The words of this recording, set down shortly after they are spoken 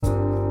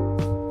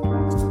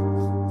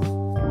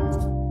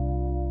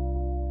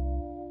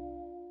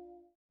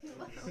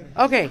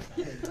Okay,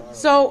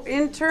 so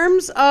in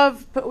terms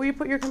of, will you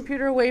put your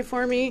computer away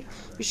for me?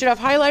 You should have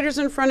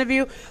highlighters in front of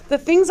you. The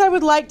things I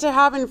would like to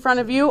have in front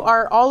of you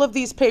are all of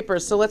these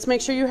papers, so let's make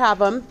sure you have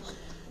them.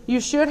 You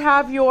should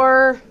have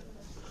your,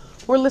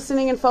 we're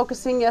listening and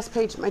focusing, yes,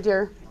 Paige, my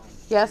dear,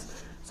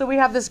 yes. So we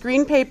have this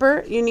green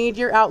paper, you need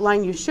your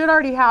outline. You should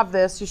already have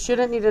this, you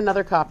shouldn't need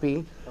another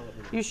copy.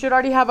 You should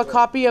already have a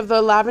copy of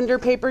the lavender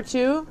paper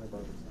too.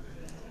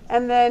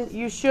 And then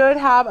you should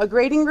have a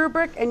grading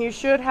rubric, and you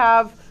should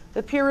have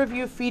the peer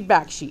review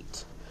feedback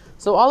sheet.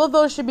 So all of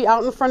those should be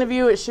out in front of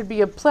you. It should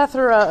be a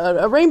plethora,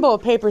 a rainbow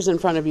of papers in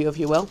front of you, if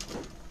you will.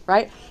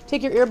 Right?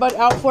 Take your earbud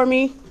out for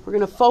me. We're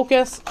going to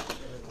focus.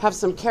 Have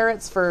some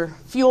carrots for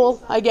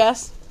fuel, I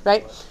guess.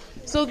 Right?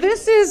 So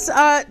this is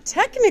it's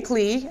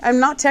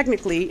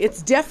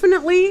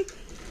definitely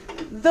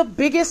the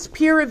biggest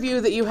peer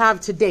review that you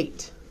have to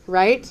date.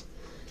 Right?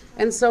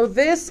 And so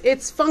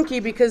it's funky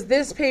because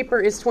this paper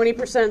is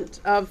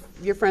 20% of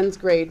your friend's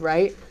grade,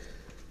 right?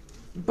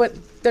 But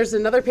there's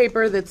another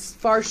paper that's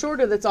far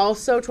shorter that's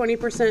also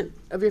 20%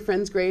 of your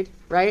friend's grade,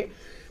 right?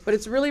 But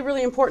it's really,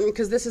 really important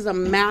because this is a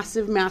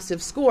massive,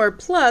 massive score.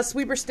 Plus,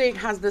 Weber State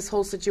has this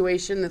whole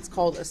situation that's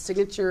called a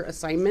signature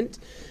assignment.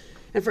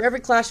 And for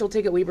every class you'll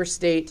take at Weber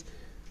State,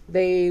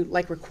 they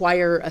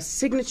require a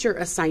signature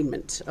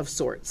assignment of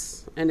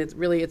sorts. And it's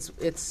what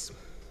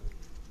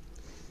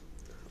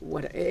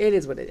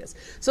it is.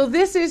 So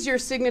this is your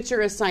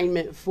signature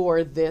assignment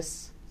for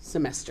this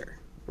semester,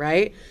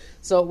 right?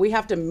 So we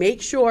have to make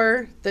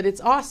sure that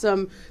it's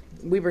awesome.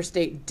 Weber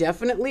State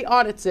definitely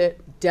audits it,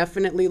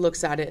 definitely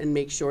looks at it, and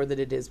makes sure that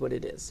it is what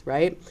it is,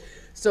 right?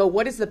 So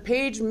what is the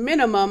page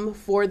minimum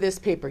for this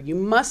paper? You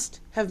must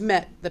have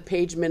met the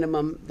page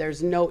minimum.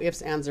 There's no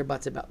ifs, ands, or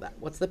buts about that.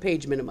 What's the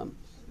page minimum?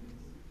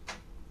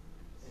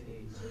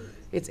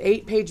 It's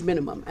 8-page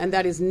minimum, and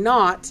that is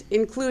not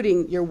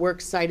including your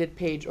works cited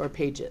page or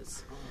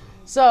pages.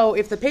 So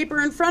if the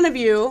paper in front of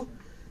you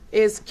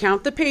is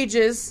count the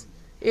pages,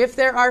 if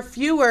there are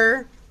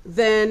fewer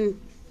than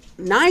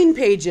 9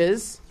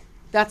 pages,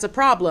 that's a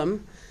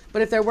problem.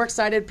 But if their works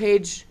cited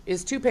page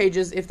is 2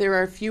 pages, if there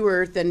are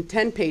fewer than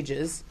 10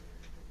 pages,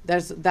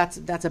 that's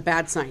a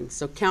bad sign.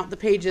 So count the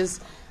pages.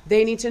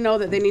 They need to know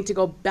that they need to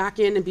go back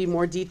in and be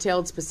more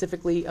detailed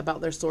specifically about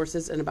their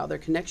sources and about their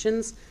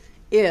connections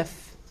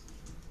if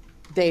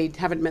they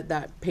haven't met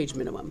that page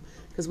minimum.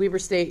 Because Weber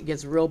State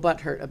gets real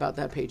butthurt about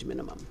that page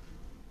minimum.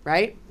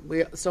 Right?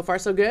 So far,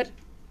 so good?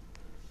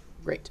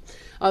 Great.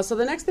 So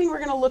the next thing we're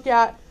going to look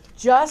at,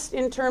 just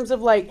in terms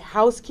of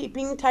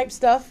housekeeping type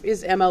stuff,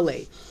 is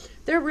MLA.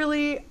 There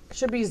really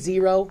should be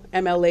 0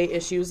 MLA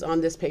issues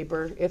on this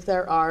paper. If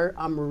there are,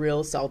 I'm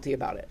real salty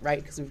about it,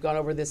 right? Because we've gone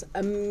over this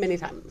many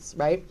times,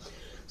 right?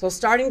 So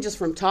starting just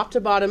from top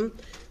to bottom,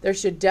 there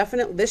should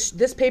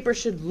this paper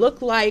should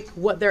look like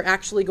what they're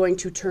actually going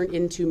to turn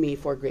into me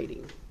for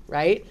grading,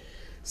 right?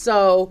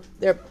 So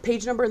their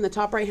page number in the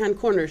top right-hand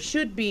corner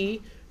should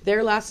be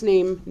their last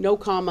name, no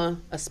comma,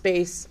 a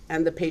space,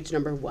 and the page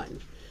number 1.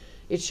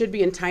 It should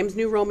be in Times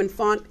New Roman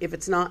font. If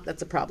it's not,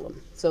 that's a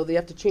problem. So they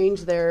have to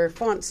change their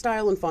font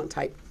style and font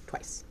type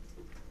twice.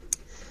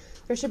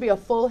 There should be a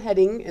full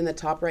heading in the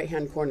top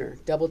right-hand corner.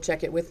 Double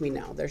check it with me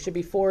now. There should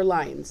be 4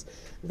 lines.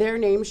 Their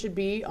name should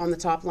be on the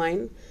top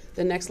line.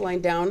 The next line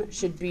down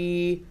should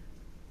be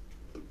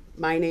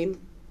my name,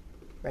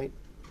 right?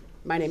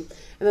 My name.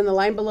 And then the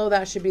line below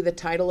that should be the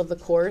title of the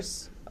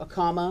course, a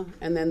comma,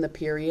 and then the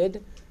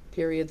period.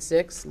 Period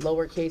 6,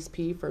 lowercase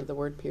p for the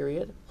word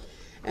period.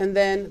 And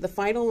then the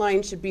final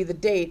line should be the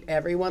date.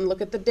 Everyone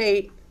look at the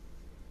date.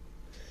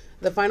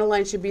 The final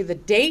line should be the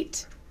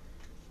date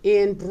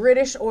in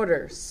British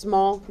order.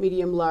 Small,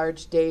 medium,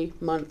 large, day,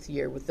 month,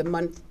 year, with the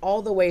month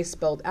all the way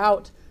spelled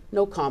out.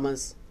 No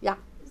commas. Yeah?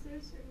 Is there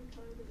a certain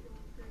color that you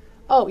want for it?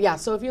 Oh, yeah.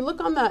 So if you look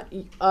on that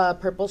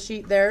purple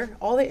sheet there,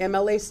 all the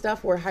MLA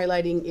stuff we're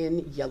highlighting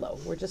in yellow.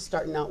 We're just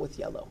starting out with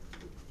yellow.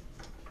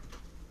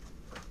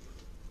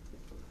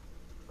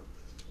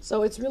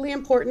 So it's really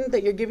important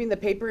that you're giving the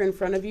paper in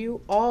front of you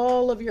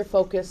all of your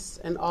focus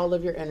and all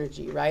of your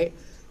energy, right?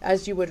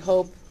 As you would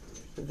hope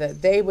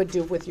that they would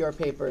do with your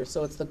paper.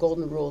 So it's the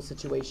golden rule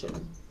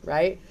situation,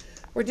 right?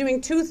 We're doing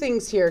 2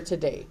 things here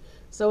today.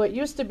 So it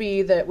used to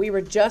be that we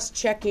were just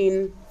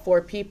checking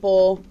for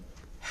people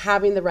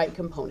having the right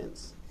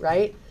components,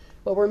 right?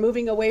 But we're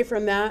moving away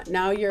from that.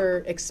 Now you're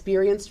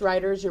experienced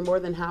writers. You're more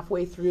than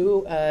halfway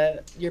through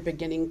your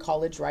beginning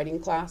college writing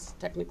class,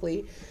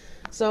 technically.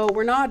 So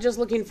we're not just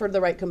looking for the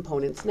right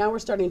components. Now we're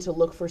starting to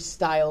look for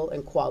style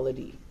and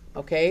quality,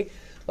 okay?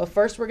 But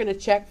first we're going to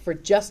check for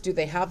just do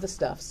they have the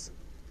stuffs.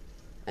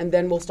 And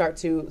then we'll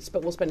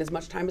spend as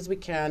much time as we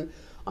can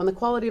on the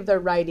quality of their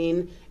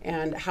writing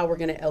and how we're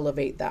going to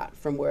elevate that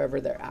from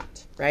wherever they're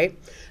at, right?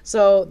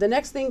 So the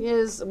next thing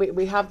is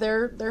we have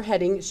their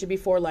heading. It should be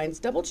 4 lines.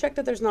 Double check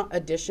that there's not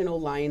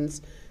additional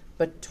lines,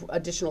 but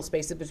additional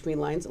spaces between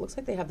lines. It looks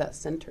like they have that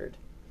centered,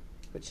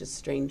 which is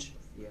strange.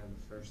 Yeah,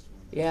 the first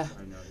one. Yeah.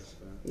 I noticed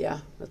that. Yeah,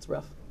 that's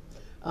rough.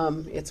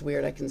 It's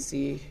weird. I can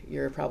see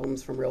your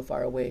problems from real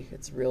far away.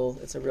 It's a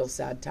real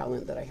sad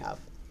talent that I have.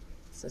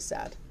 It's a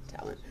sad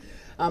talent.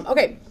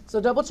 Okay,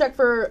 so double check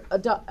for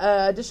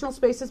additional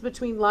spaces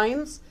between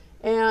lines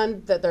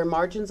and that their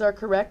margins are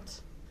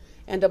correct,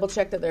 and double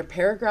check that their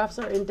paragraphs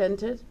are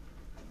indented.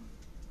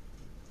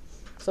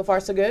 So far,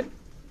 so good?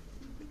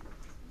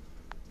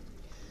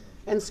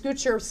 And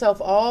scoot yourself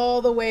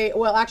all the way.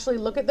 Well, actually,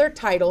 look at their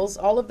titles,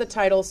 all of the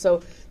titles.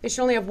 So they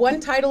should only have one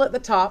title at the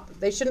top.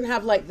 They shouldn't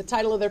have like the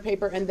title of their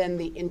paper and then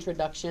the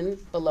introduction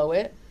below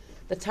it.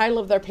 The title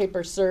of their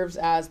paper serves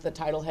as the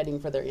title heading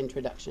for their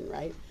introduction,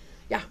 right?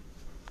 Yeah.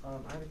 I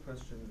have a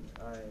question.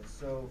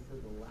 So for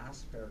the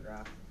last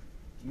paragraph,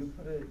 do you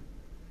put a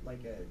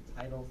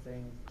title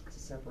thing to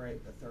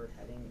separate the third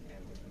heading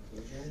and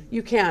the conclusion?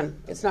 You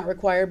can. It's not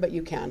required, but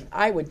you can.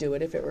 I would do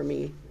it if it were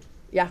me.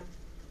 Yeah.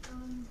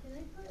 Can I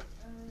put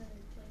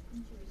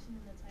punctuation in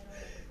the title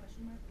like a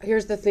question mark?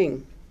 Here's the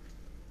thing.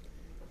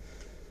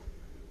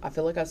 I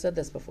feel like I've said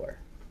this before.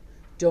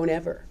 Don't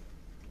ever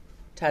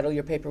title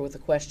your paper with a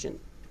question.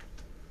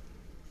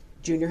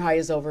 Junior high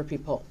is over,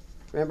 people.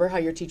 Remember how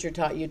your teacher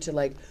taught you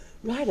to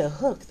write a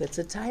hook that's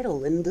a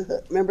title in the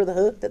hook? Remember the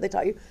hook that they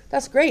taught you?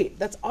 That's great.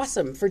 That's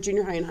awesome for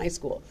junior high and high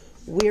school.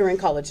 We are in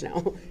college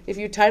now. If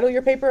you title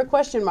your paper a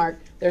question mark,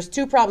 there's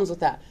two problems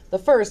with that. The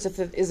first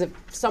is if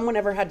someone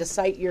ever had to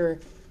cite your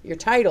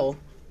title,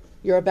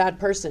 you're a bad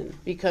person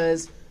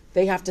because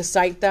they have to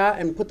cite that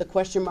and put the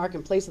question mark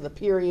in place of the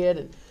period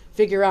and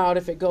figure out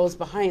if it goes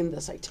behind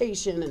the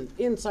citation and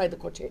inside the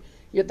quotation.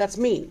 That's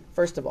mean,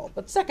 first of all.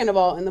 But second of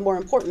all, and the more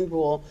important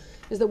rule,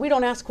 is that we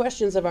don't ask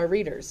questions of our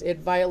readers. It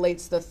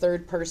violates the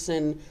third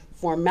person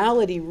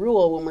formality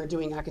rule when we're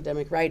doing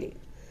academic writing.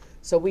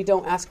 So we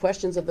don't ask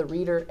questions of the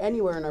reader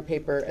anywhere in our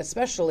paper,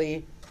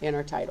 especially in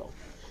our title.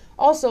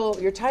 Also,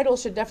 your title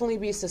should definitely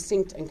be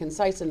succinct and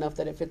concise enough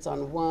that it fits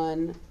on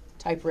one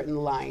typewritten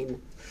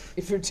line.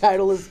 If your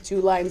title is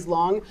 2 lines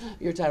long,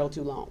 your title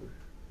too long,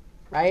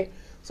 right?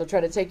 So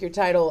try to take your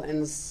title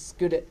and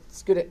scoot it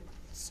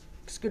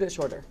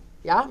shorter.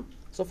 Yeah?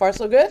 So far,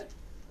 so good?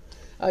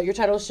 Your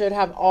title should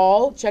have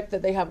check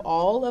that they have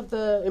all of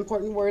the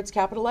important words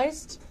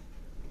capitalized,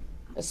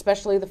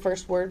 especially the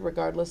first word,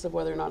 regardless of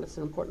whether or not it's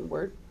an important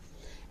word.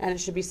 And it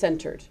should be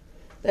centered.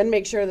 Then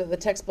make sure that the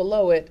text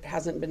below it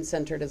hasn't been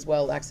centered as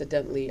well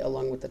accidentally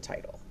along with the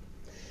title.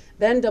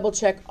 Then double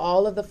check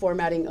all of the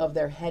formatting of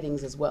their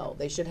headings as well.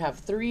 They should have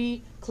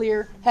 3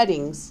 clear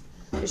headings.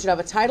 They should have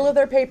a title of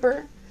their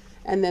paper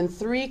and then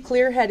 3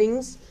 clear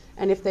headings.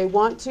 And if they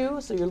want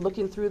to, so you're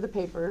looking through the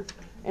paper,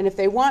 and if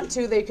they want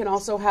to, they can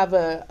also have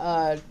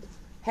a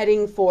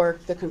heading for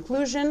the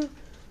conclusion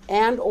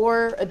and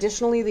or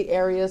additionally the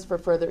areas for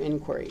further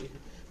inquiry.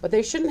 But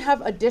they shouldn't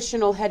have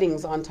additional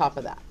headings on top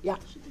of that. Yeah?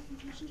 Should the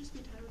conclusion just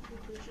be titled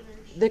conclusion?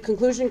 The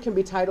conclusion can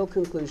be titled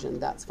conclusion.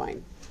 That's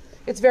fine.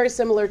 It's very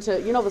similar to,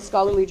 the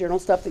scholarly journal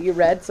stuff that you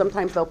read.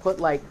 Sometimes they'll put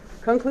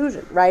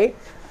conclusion, right?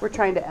 We're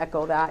trying to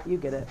echo that. You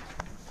get it.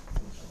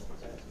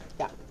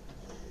 Yeah.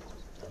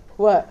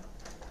 What?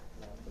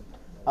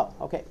 Oh,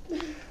 okay.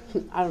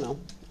 I don't know.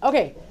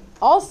 Okay.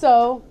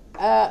 Also,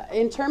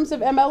 in terms of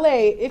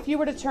MLA, if you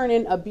were to turn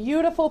in a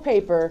beautiful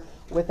paper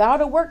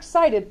without a works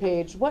cited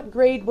page, what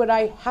grade would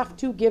I have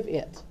to give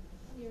it?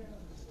 0.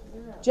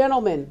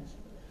 Gentlemen,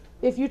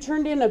 if you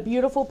turned in a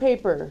beautiful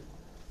paper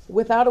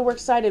without a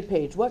works cited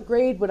page, what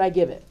grade would I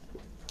give it?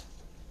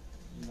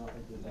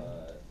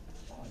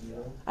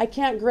 I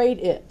can't grade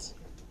it.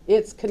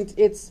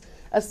 It's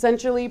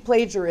essentially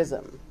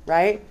plagiarism,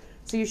 right?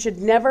 So you should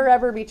never,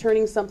 ever be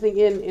turning something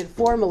in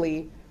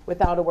informally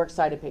without a works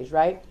cited page,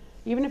 right?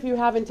 Even if you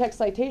have in-text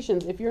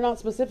citations, if you're not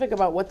specific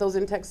about what those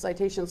in-text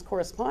citations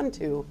correspond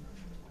to,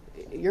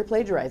 you're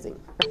plagiarizing,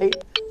 right?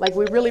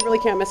 We really, really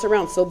can't mess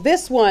around. So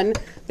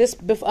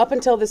up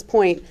until this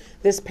point,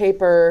 this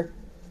paper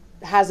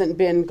hasn't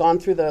been gone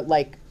through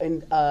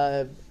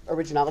the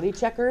originality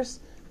checkers.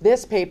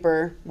 This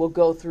paper will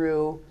go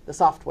through the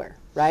software,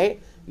 right?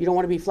 You don't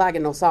want to be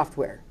flagging no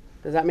software.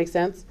 Does that make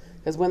sense?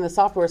 Because when the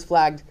software is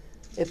flagged,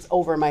 it's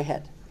over my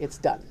head. It's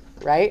done,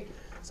 right?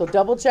 So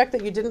double check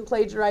that you didn't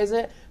plagiarize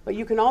it, but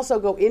you can also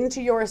go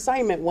into your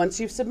assignment once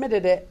you've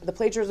submitted it. The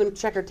plagiarism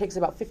checker takes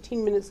about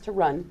 15 minutes to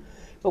run,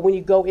 but when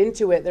you go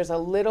into it, there's a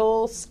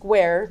little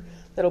square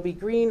that'll be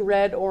green,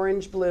 red,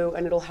 orange, blue,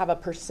 and it'll have a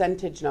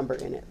percentage number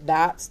in it.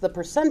 That's the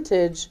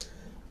percentage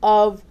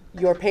of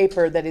your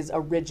paper that is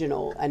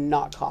original and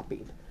not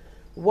copied.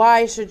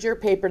 Why should your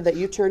paper that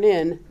you turn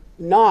in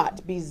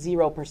not be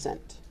 0%?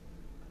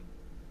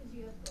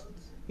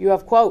 You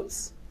have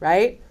quotes,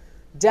 right?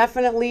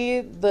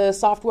 Definitely the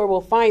software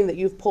will find that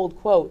you've pulled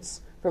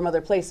quotes from other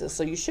places.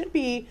 So you should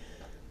be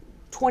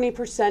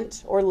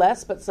 20% or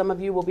less, but some of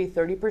you will be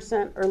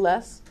 30% or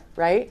less,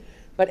 right?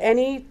 But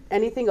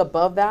anything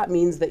above that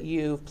means that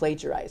you've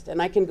plagiarized.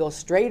 And I can go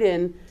straight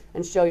in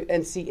and show you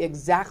and see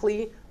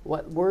exactly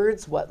what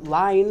words, what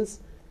lines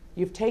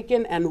you've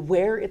taken and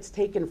where it's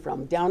taken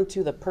from, down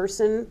to the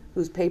person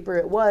whose paper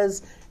it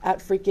was at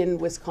freaking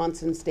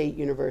Wisconsin State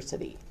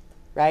University,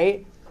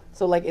 right?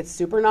 So it's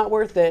super not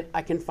worth it.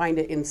 I can find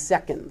it in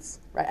seconds,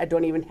 right? I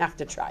don't even have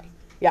to try.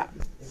 Yeah.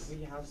 If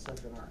we have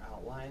stuff in our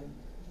outline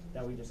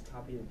that we just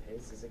copy and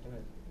paste, is it going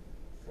to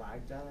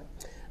flag that?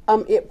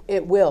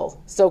 It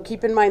will. So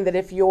keep in mind that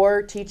if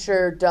your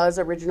teacher does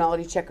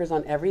originality checkers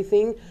on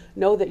everything,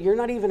 know that you're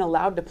not even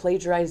allowed to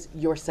plagiarize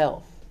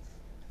yourself,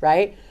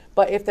 right?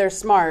 But if they're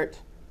smart,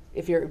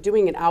 if you're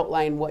doing an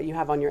outline, what you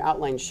have on your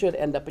outline should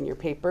end up in your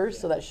paper,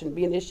 so that shouldn't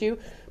be an issue.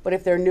 But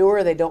if they're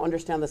newer, they don't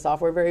understand the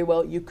software very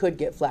well, you could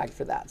get flagged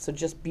for that. So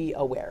just be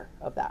aware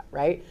of that,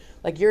 right?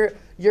 Like you're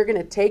going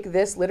to take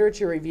this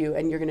literature review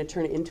and you're going to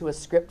turn it into a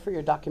script for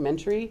your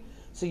documentary.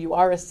 So you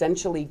are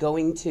essentially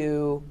going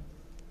to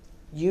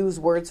use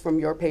words from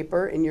your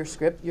paper in your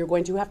script. You're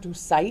going to have to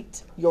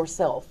cite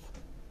yourself.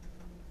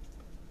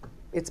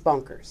 It's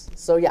bonkers.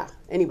 So yeah,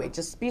 anyway,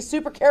 just be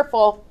super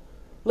careful.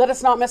 Let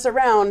us not mess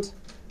around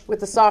with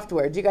the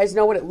software. Do you guys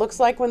know what it looks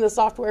like when the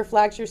software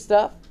flags your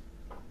stuff?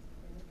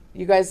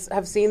 You guys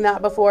have seen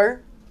that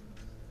before?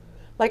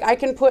 Like I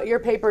can put your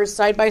papers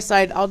side by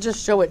side. I'll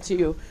just show it to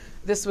you.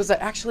 This was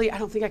actually, I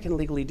don't think I can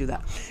legally do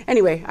that.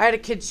 Anyway, I had a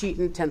kid cheat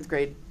in 10th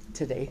grade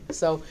today.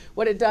 So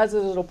what it does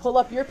is it'll pull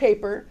up your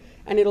paper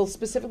and it'll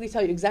specifically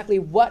tell you exactly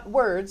what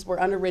words were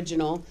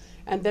unoriginal,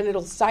 and then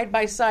it'll side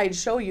by side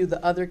show you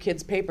the other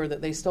kid's paper that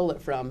they stole it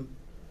from,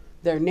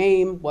 their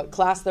name, what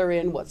class they're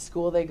in, what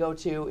school they go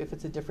to, if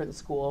it's a different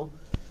school.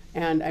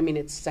 And I mean,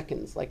 it's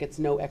seconds, like it's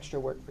no extra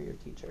work for your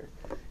teacher.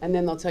 And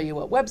then they'll tell you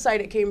what website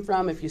it came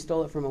from, if you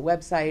stole it from a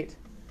website,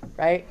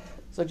 right?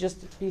 So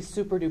just be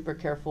super duper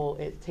careful.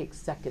 It takes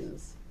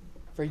seconds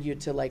for you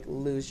to like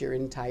lose your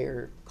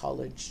entire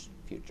college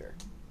future.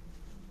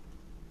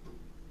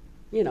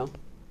 You know.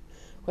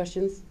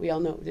 Questions? We all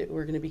know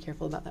we're going to be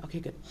careful about that.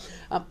 Okay, good.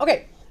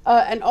 Okay,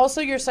 and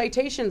also your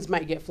citations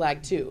might get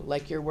flagged too,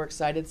 like your works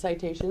cited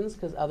citations,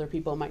 because other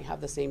people might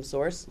have the same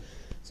source.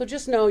 So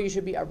just know you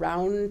should be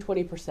around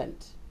 20%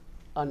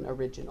 on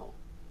original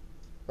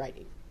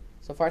writing.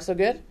 So far, so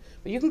good?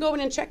 But you can go in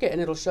and check it, and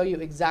it'll show you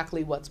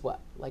exactly what's what,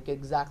 like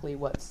exactly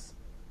what's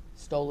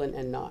stolen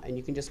and not. And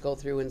you can just go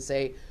through and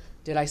say,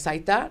 did I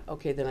cite that?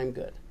 Okay, then I'm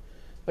good.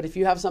 But if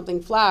you have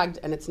something flagged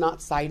and it's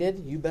not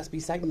cited, you best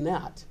be citing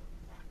that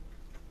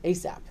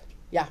ASAP.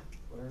 Yeah.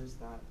 Where is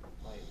that?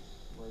 Like,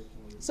 where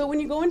can we? So when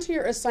you go into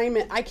your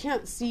assignment, I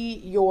can't see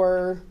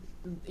your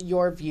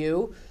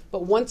view,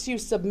 but once you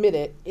submit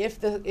it, if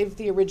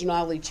the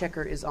originality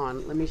checker is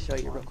on, let me show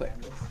you real quick.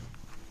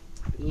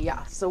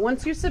 Yeah. So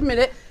once you submit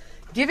it,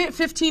 give it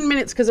 15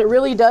 minutes because it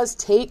really does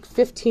take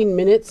 15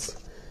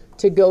 minutes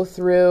to go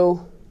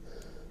through.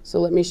 So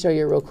let me show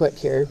you real quick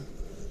here.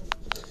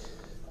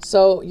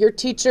 So your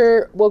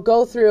teacher will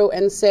go through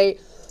and say.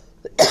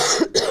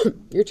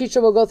 Your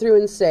teacher will go through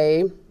and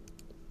say,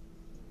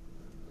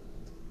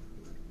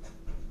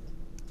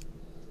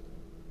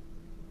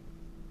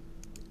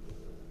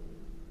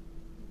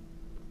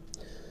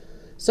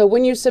 so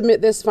when you submit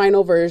this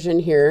final version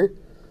here,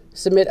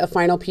 submit a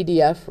final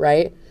PDF,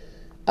 right?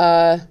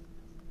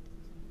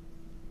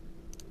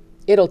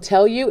 It'll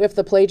tell you if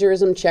the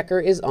plagiarism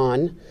checker is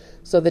on.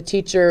 So the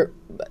teacher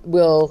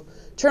will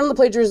turn on the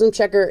plagiarism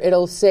checker.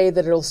 It'll say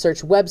that it'll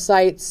search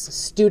websites,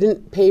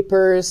 student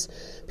papers,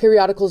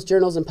 periodicals,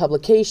 journals, and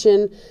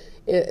publication.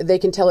 They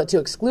can tell it to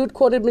exclude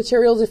quoted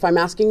materials if I'm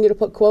asking you to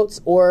put quotes,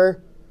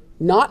 or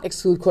not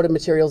exclude quoted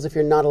materials if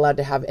you're not allowed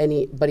to have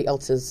anybody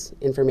else's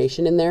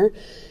information in there.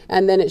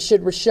 And then it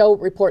should show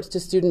reports to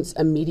students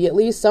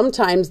immediately.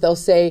 Sometimes they'll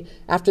say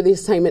after the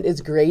assignment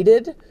is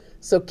graded,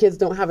 so kids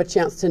don't have a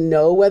chance to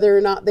know whether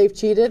or not they've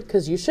cheated,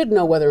 because you should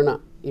know whether or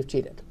not you've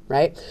cheated,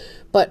 right?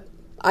 But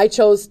I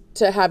chose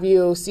to have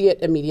you see it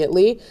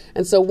immediately.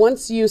 And so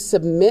once you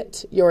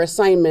submit your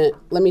assignment,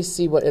 let me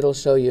see what it'll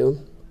show you.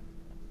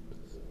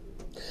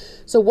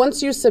 So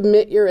once you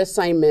submit your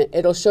assignment,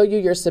 it'll show you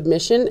your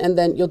submission, and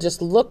then you'll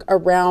just look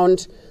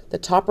around the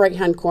top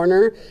right-hand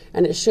corner,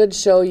 and it should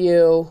show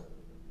you,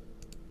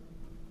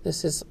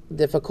 this is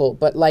difficult,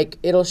 but like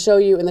it'll show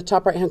you in the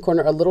top right-hand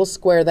corner a little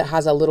square that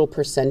has a little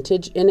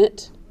percentage in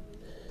it.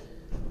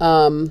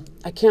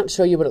 I can't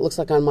show you what it looks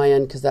like on my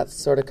end because that's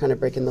sort of kind of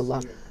breaking the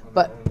law.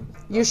 But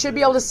you should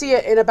be able to see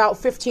it in about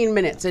 15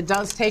 minutes. It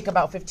does take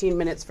about 15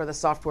 minutes for the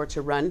software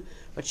to run,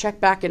 but check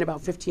back in about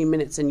 15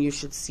 minutes and you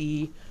should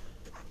see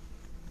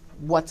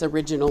what's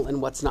original and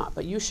what's not.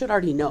 But you should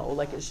already know,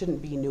 like it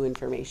shouldn't be new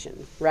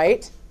information,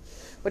 right?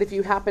 But if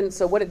you happen,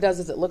 so what it does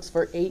is it looks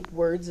for 8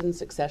 words in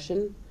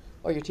succession,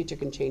 or your teacher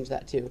can change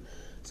that too.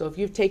 So if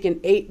you've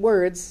taken 8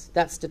 words,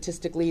 that's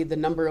statistically the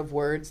number of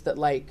words that,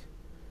 like,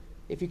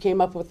 if you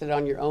came up with it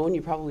on your own,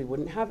 you probably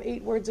wouldn't have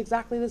 8 words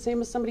exactly the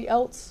same as somebody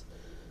else.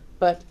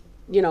 But,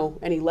 you know,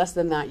 any less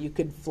than that, you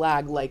could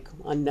flag like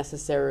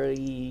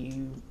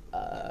unnecessary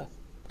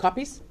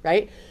copies,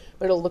 right?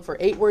 But it'll look for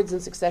 8 words in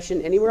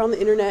succession anywhere on the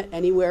internet,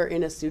 anywhere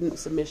in a student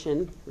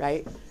submission,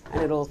 right?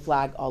 And it'll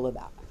flag all of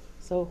that.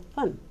 So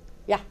fun.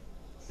 Yeah.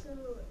 So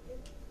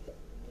if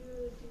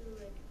you do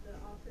like the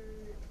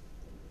author,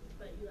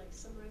 but you like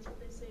summarize what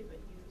they say, but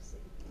you say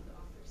the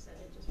author said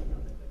it just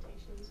without the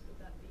quotations, would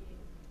that be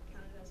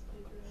counted as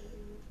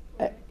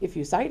plagiarizing? If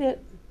you cite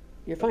it,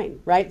 you're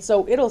fine, right?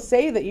 So it'll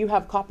say that you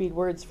have copied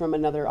words from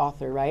another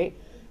author, right?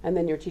 And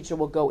then your teacher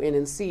will go in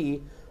and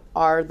see,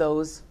 are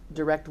those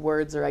direct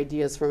words or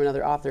ideas from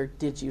another author,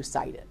 did you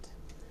cite it?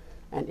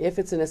 And if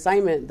it's an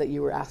assignment that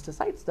you were asked to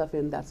cite stuff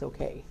in, that's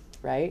okay,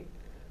 right?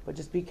 But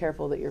just be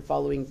careful that you're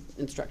following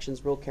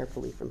instructions real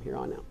carefully from here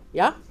on out.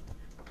 Yeah?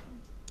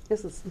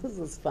 This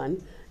is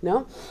fun.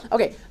 No?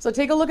 Okay, so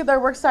take a look at their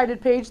Works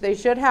Cited page. They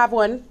should have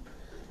one.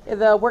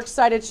 The Works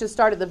Cited should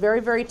start at the very,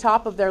 very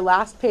top of their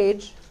last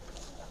page.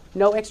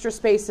 No extra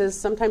spaces.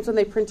 Sometimes when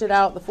they print it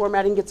out, the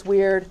formatting gets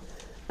weird,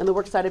 and the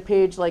Works Cited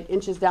page like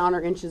inches down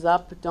or inches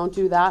up. Don't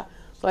do that.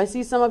 So I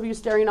see some of you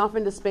staring off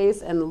into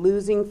space and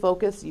losing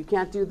focus. You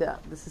can't do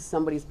that. This is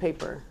somebody's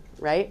paper,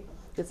 right?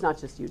 It's not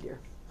just you, dear.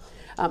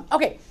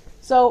 Okay,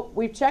 so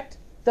we've checked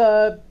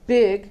the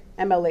big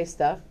MLA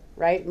stuff,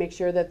 right? Make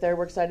sure that their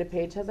Works Cited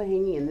page has a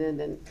hanging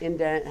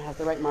indent, has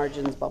the right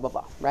margins, blah, blah,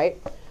 blah,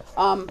 right?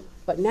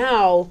 But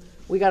now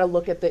we got to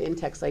look at the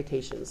in-text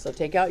citations. So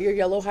take out your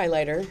yellow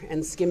highlighter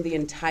and skim the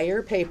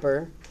entire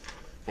paper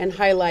and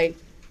highlight.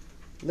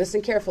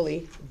 Listen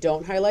carefully.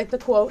 Don't highlight the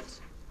quote.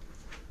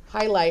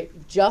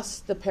 Highlight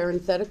just the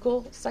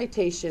parenthetical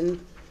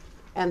citation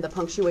and the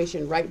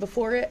punctuation right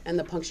before it and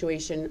the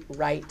punctuation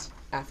right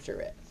after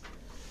it.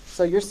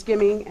 So you're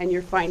skimming and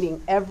you're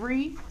finding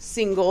every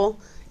single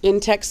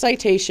in-text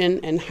citation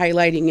and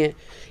highlighting it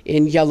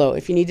in yellow.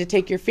 If you need to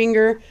take your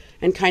finger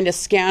and kind of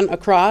scan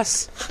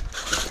across,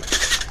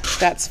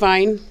 that's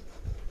fine.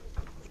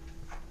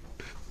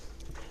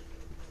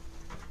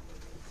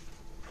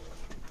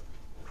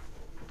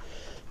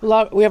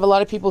 We have a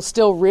lot of people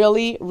still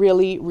really,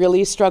 really,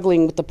 really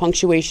struggling with the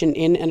punctuation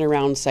in and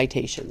around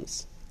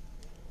citations.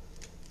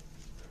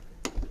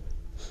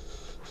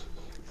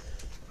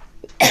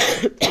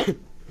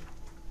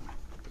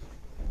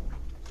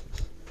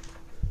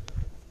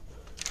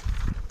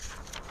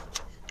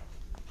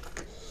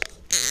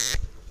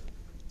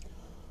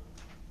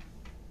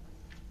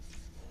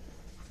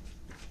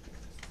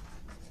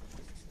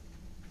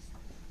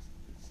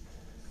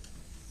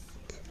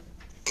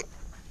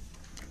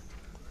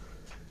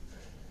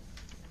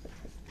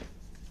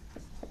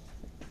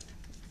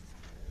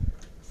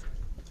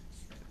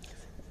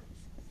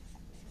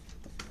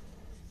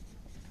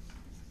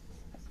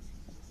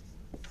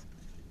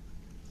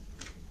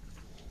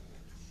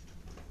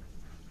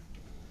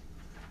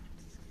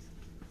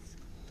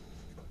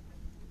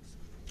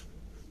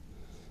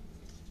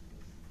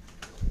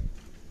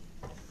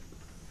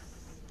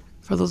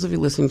 For those of you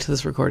listening to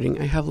this recording,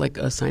 I have like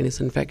a sinus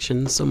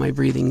infection, so my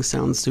breathing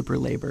sounds super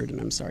labored, and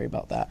I'm sorry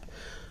about that.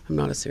 I'm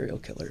not a serial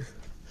killer.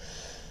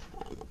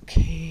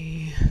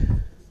 Okay.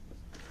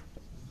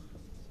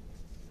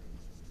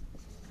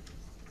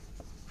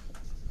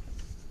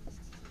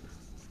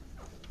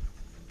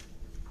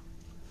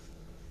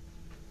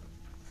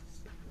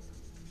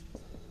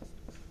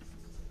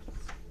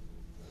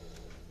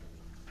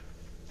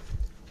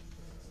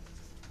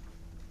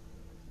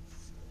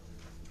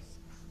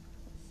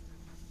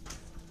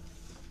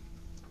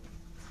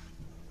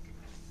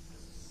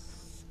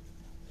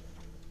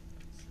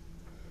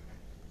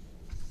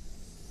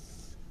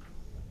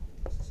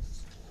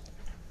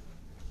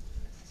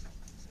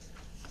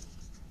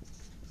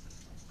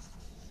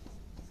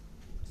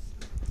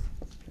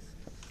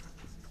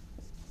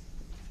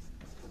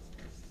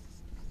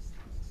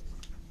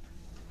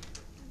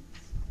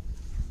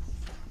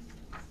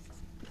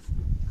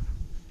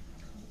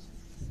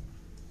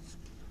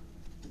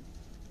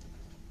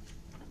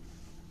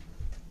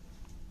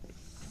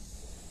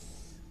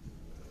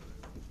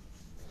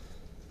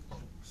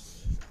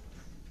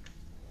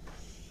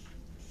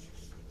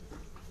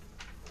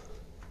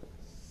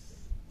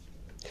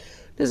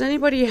 Does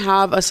anybody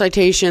have a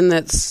citation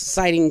that's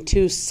citing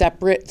two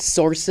separate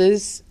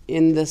sources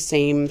in the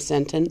same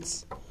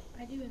sentence?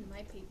 I do in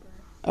my paper.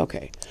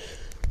 Okay.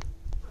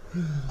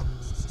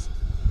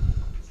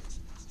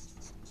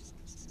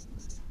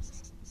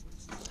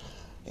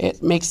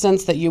 It makes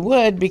sense that you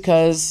would,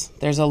 because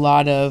there's a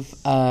lot of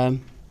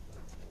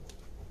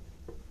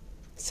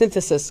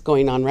synthesis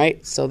going on,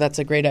 right? So that's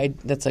a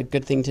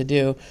good thing to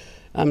do.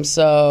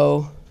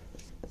 So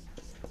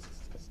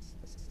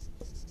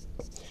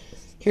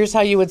here's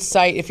how you would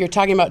cite if you're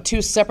talking about two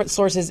separate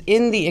sources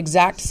in the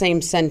exact same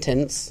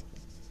sentence.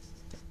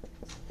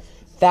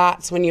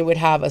 That's when you would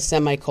have a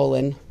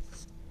semicolon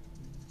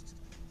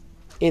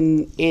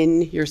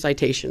in your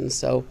citation.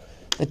 So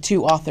the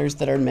two authors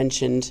that are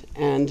mentioned,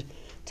 and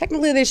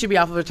technically they should be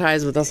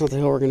alphabetized, but that's not the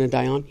hill we're going to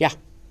die on. Yeah. Two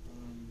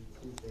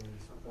things.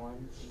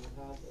 One, do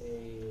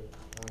you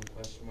have a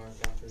question mark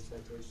after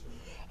citation?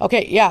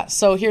 Okay, yeah.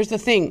 So here's the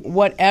thing.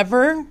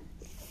 Whatever,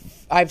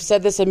 I've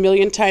said this a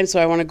million times, so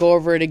I want to go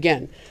over it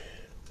again.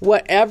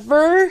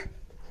 Whatever,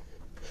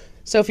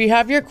 so if you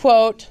have your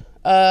quote,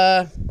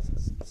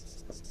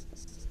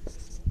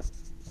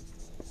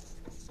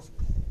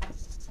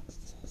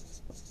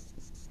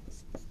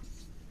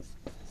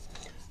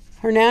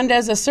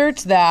 Hernandez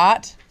asserts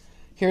that,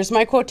 here's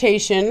my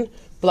quotation,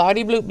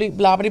 bloody bloop bleep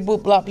blobbity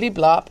boop blop bleep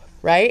blop,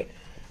 right?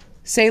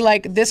 Say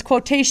like this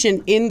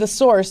quotation in the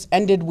source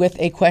ended with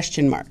a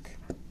question mark,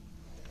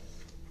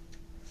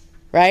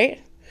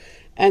 right?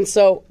 And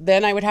so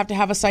then I would have to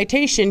have a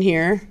citation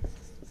here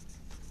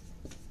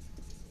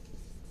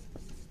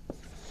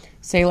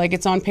say like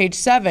it's on page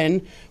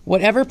 7,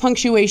 whatever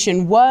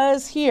punctuation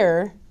was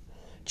here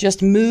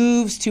just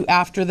moves to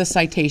after the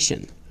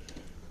citation,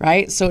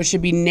 right? So it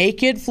should be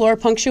naked floor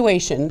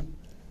punctuation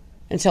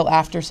until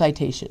after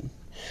citation.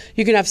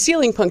 You can have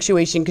ceiling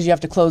punctuation because you have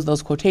to close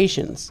those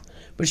quotations,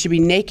 but it should be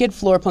naked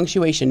floor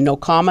punctuation, no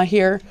comma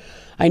here.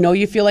 I know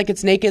you feel like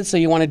it's naked, so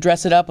you want to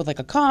dress it up with like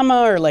a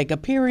comma or like a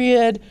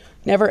period.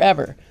 Never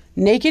ever.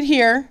 Naked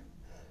here,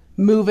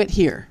 move it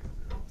here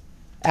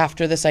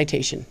after the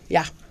citation.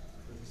 Yeah. For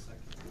the second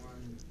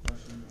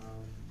question,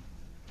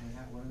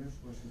 one of their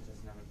sources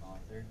doesn't have an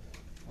author.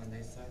 When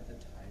they cite the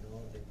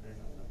title, they put in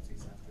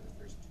ellipses after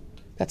the first 2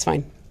 words. That's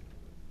fine.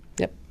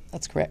 Yep,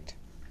 that's correct.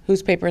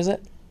 Whose paper is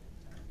it?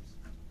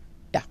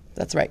 Yeah,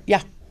 that's right.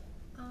 Yeah.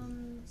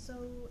 So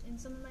in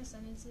some of my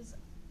sentences,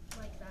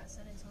 like that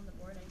sentence on the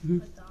board, I Mhm.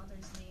 put the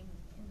author's name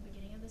in the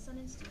beginning of the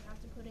sentence. Do you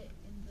have to put it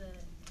in the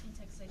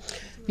in-text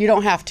citation too? You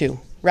don't have to,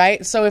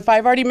 right? So if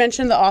I've already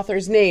mentioned the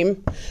author's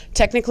name,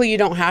 technically you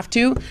don't have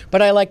to,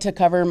 but I like to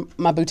cover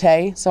my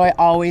boutée, so I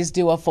always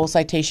do a full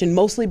citation,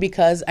 mostly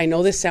because I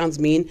know this sounds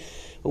mean,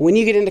 but when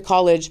you get into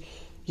college,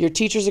 your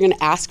teachers are going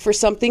to ask for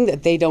something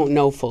that they don't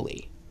know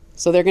fully.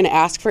 So they're going to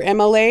ask for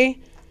MLA,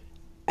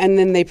 and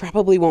then they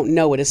probably won't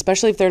know it,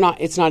 especially if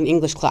it's not an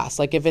English class.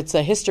 Like if it's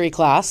a history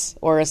class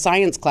or a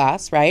science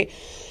class, right?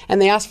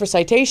 And they ask for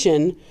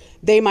citation,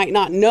 they might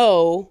not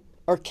know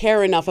or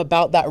care enough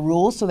about that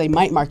rule, so they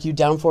might mark you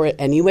down for it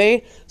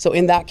anyway. So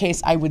in that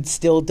case, I would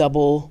still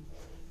double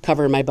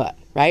cover my butt,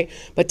 right?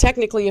 But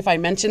technically, if I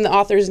mention the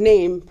author's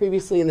name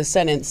previously in the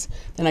sentence,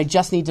 then I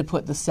just need to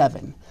put the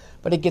 7.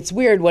 But it gets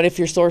weird. What if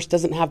your source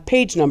doesn't have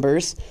page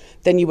numbers?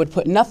 Then you would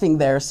put nothing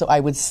there, so I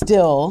would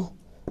still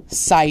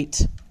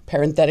cite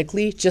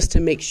parenthetically just to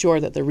make sure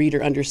that the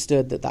reader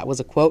understood that that was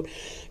a quote.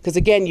 Because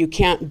again, you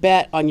can't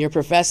bet on your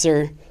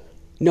professor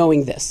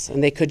knowing this,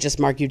 and they could just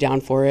mark you down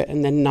for it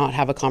and then not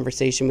have a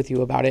conversation with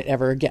you about it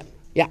ever again.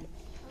 Yeah. Are we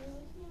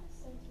looking at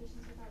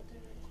citations without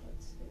direct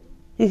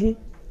quotes too?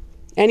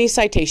 Any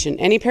citation,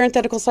 any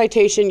parenthetical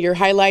citation, you're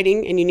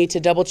highlighting, and you need to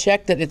double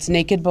check that it's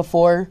naked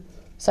before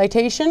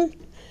citation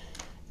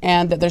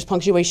and that there's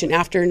punctuation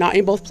after. Not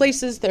in both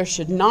places. There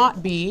should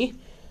not be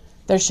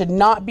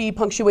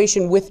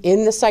punctuation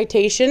within the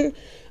citation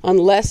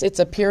unless it's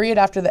a period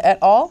after the et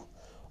al.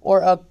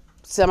 Or a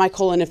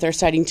semicolon if they're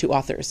citing 2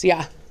 authors.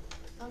 Yeah.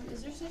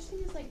 Is there such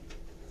thing as like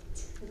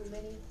too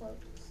many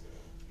quotes?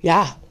 Yeah.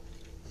 Like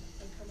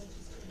how much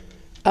is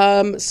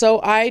too many? So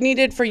I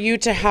needed for you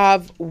to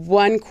have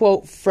 1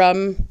 quote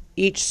from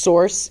each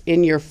source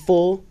in your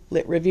full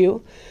lit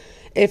review.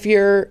 If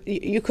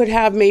you could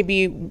have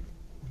maybe,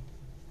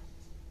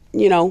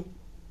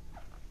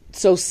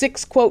 so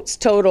 6 quotes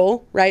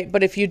total, right?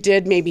 But if you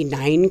did maybe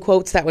 9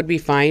 quotes, that would be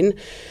fine.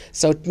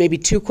 So maybe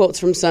 2 quotes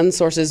from some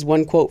sources,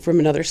 1 quote from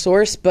another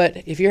source.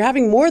 But if you're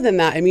having more than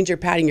that, it means you're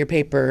padding your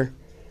paper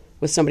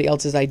with somebody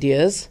else's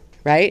ideas,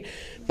 right?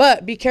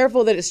 But be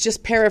careful that it's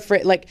just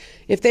paraphrase. Like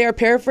if they are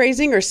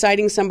paraphrasing or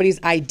citing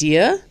somebody's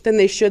idea, then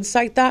they should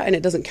cite that and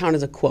it doesn't count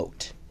as a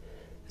quote.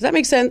 Does that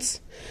make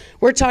sense?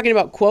 We're talking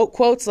about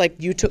quotes like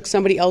you took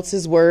somebody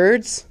else's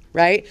words,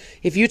 right?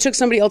 If you took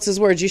somebody else's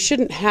words, you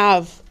shouldn't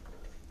have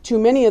too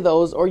many of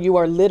those, or you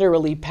are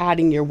literally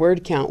padding your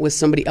word count with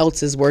somebody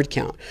else's word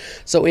count.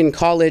 So in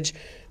college,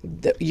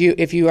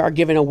 if you are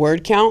given a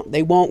word count,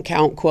 they won't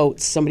count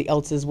quotes somebody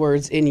else's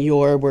words in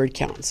your word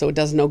count. So it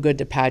does no good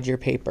to pad your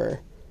paper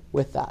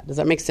with that. Does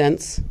that make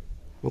sense?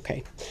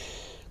 Okay.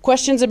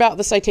 Questions about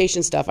the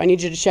citation stuff. I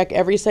need you to check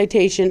every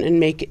citation and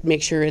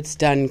make sure it's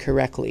done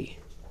correctly.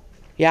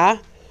 Yeah?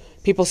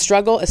 People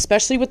struggle,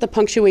 especially with the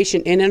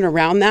punctuation in and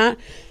around that.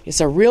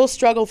 It's a real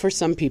struggle for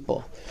some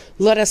people.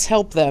 Let us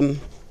help them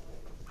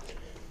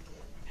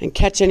and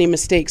catch any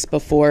mistakes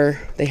before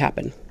they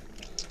happen.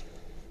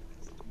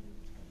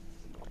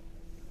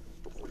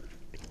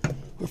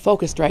 We're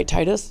focused, right,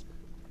 Titus?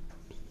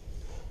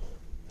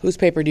 Whose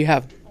paper do you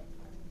have?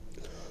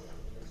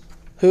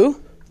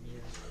 Who?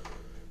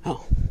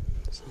 Oh,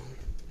 so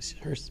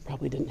hers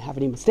probably didn't have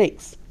any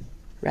mistakes,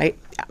 right?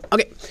 Yeah.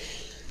 Okay.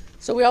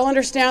 So we all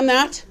understand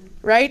that,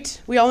 right?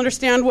 We all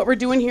understand what we're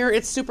doing here.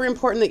 It's super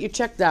important that you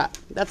check that.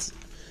 That's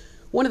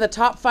one of the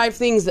top 5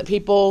 things that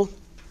people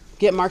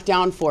get marked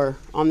down for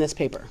on this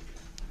paper.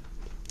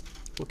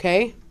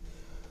 Okay?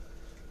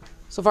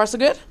 So far, so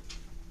good?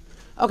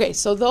 Okay,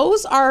 so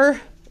those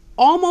are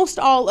almost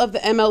all of the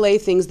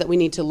MLA things that we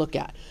need to look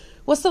at.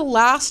 What's the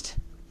last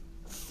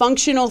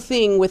functional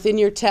thing within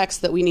your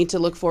text that we need to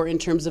look for in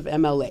terms of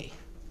MLA?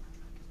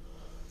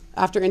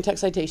 After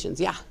in-text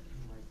citations, yeah?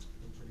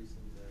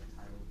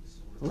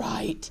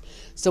 Right.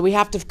 So we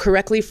have to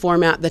correctly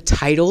format the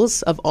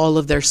titles of all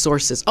of their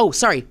sources. Oh,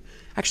 sorry.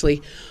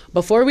 Actually,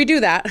 before we do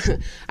that,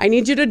 I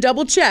need you to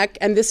double check,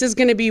 and this is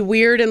going to be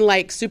weird and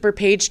like super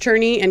page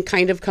turny and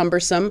kind of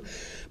cumbersome,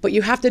 but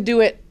you have to do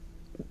it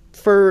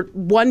for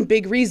one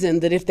big reason,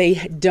 that if they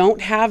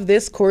don't have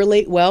this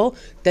correlate well,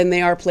 then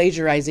they are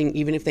plagiarizing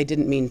even if they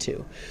didn't mean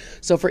to.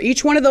 So for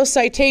each one of those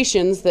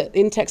citations, that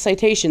in-text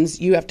citations,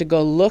 you have to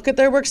go look at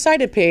their works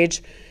cited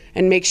page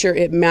and make sure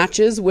it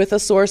matches with a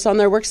source on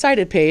their works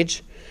cited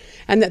page.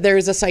 and that there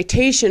is a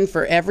citation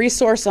for every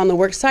source on the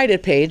Works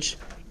Cited page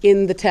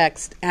in the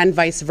text and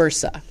vice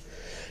versa.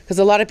 Because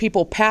a lot of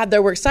people pad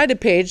their Works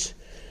Cited page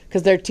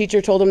because their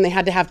teacher told them they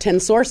had to have 10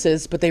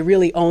 sources, but they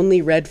really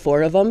only read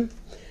 4 of them.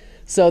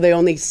 So they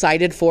only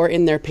cited 4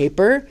 in their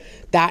paper.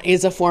 That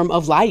is a form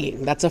of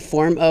lying. That's a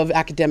form of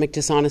academic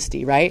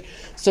dishonesty, right?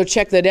 So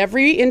check that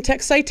every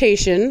in-text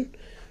citation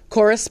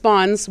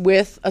corresponds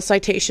with a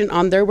citation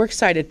on their Works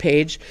Cited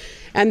page,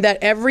 and that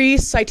every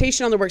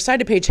citation on the Works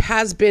Cited page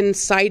has been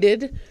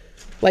cited,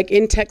 like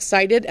in-text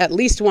cited, at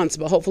least once,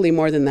 but hopefully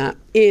more than that,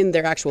 in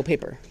their actual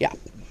paper. Yeah.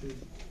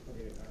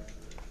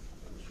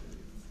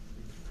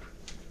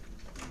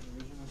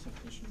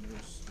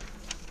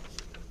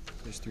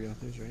 There's 3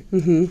 authors, right?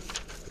 Mm-hmm.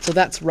 So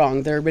that's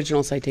wrong. Their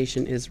original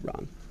citation is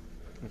wrong.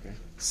 Okay.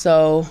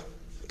 So,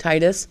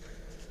 Titus,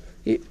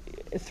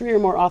 3 or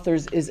more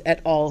authors is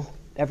et al.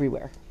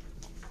 Everywhere.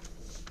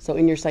 So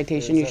in your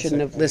citation, you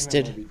shouldn't have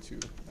listed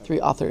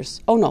 3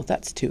 authors. Oh, no,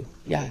 that's 2.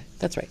 Yeah,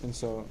 that's right. And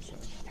so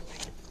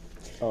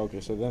oh, okay,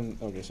 so then,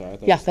 okay, sorry. I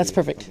thought it Yeah, was that's 3.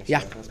 perfect. Okay, Yeah,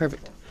 sorry, that's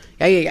perfect.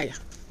 Yeah.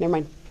 Never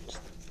mind.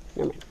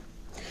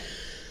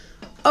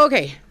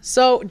 Okay,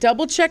 so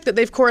double check that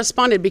they've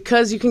corresponded,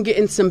 because you can get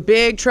in some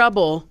big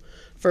trouble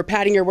for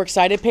padding your Works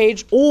Cited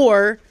page,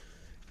 or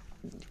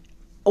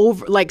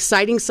over like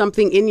citing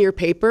something in your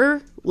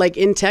paper, like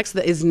in text,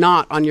 that is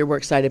not on your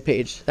Works Cited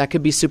page. That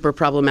could be super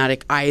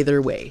problematic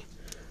either way.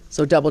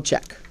 So double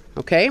check,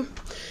 okay?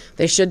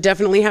 They should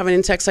definitely have an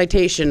in-text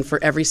citation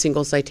for every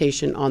single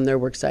citation on their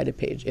Works Cited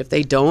page. If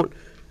they don't,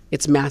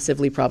 it's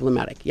massively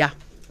problematic. Yeah.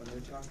 When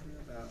they're talking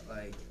about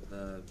like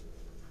the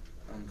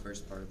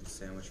first part of the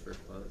sandwich for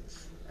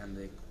quotes, and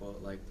they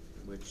quote like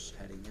which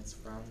heading it's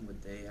from,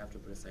 would they have to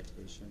put a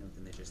citation, or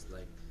can they just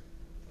like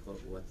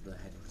quote what the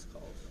heading is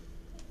called?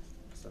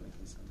 Does that make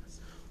any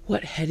sense?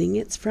 What heading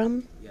it's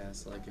from? Yeah,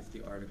 so like if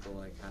the article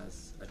like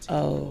has a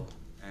table,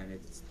 Oh. and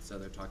it's so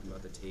they're talking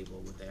about the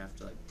table, would they have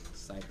to like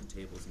cite the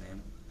table's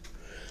name?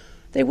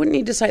 They wouldn't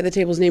need to cite the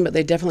table's name, but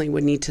they definitely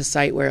would need to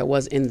cite where it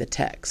was in the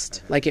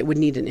text. Like it would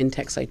need an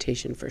in-text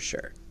citation for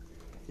sure.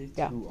 If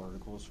Yeah. 2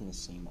 articles from the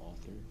same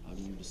author, how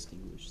do you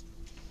distinguish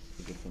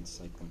the difference,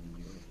 like when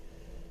you're...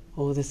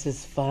 Oh, this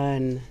is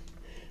fun.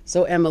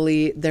 So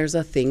Emily, there's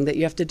a thing that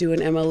you have to do in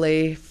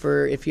MLA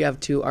for if you have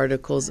 2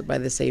 articles by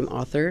the same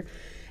author,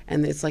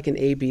 and it's like an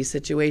A-B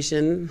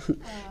situation.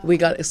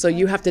 So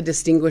you have to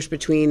distinguish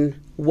between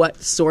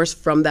what source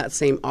from that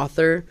same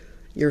author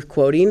you're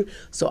quoting.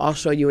 So I'll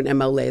show you an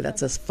MLA.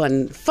 That's a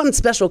fun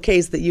special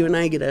case that you and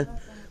I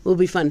will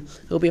be fun.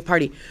 It'll be a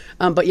party.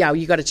 But yeah,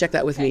 you got to check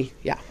that with me.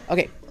 Yeah.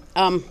 Okay.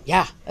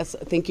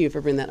 Thank you for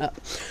bringing that up.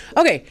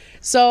 Okay.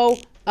 So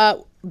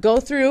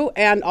go through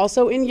and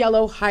also in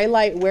yellow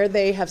highlight where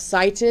they have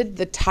cited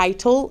the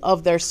title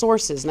of their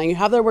sources. Now you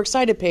have their Works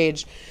Cited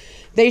page.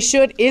 They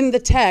should in the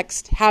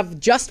text have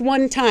just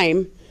one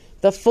time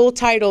the full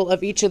title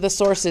of each of the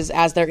sources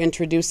as they're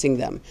introducing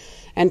them.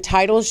 And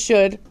titles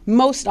should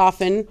most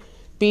often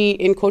be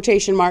in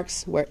quotation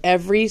marks where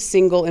every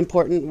single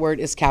important word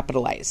is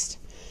capitalized.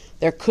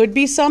 There could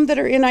be some that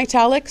are in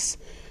italics,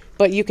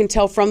 but you can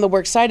tell from the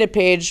Works Cited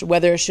page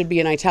whether it should be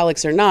in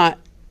italics or not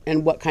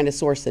and what kind of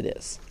source it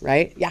is,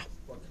 right? Yeah.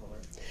 What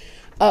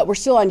color? We're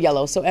still on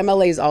yellow, so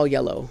MLA is all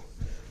yellow.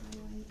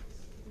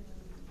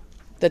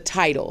 The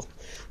title.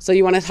 So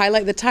you want to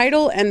highlight the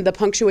title and the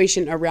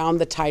punctuation around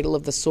the title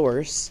of the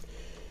source,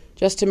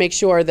 just to make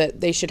sure that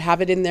they should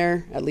have it in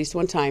there at least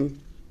one time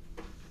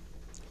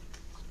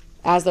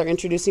as they're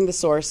introducing the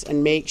source,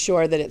 and make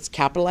sure that it's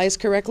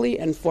capitalized correctly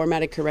and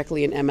formatted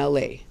correctly in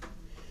MLA.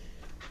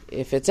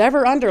 If it's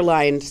ever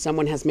underlined,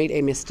 someone has made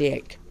a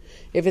mistake.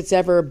 If it's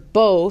ever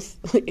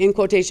both in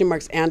quotation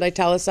marks and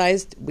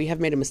italicized, we have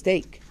made a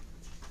mistake.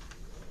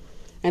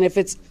 And if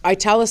it's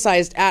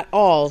italicized at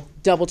all,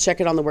 double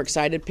check it on the Works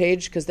Cited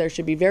page, because there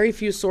should be very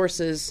few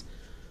sources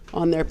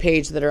on their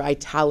page that are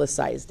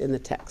italicized in the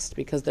text,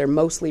 because they're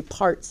mostly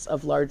parts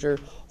of larger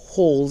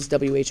wholes,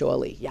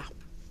 W-H-O-L-E. Yeah.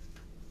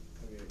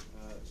 Okay,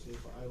 so if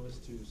I was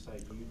to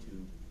cite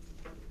YouTube,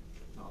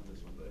 not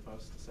this one, but if I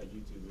was to cite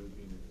YouTube, it would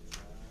be in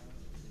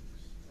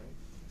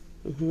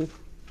the right?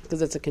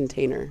 Because it's a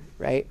container,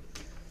 right?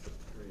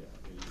 Or yeah,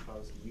 okay, if I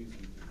was to use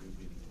YouTube,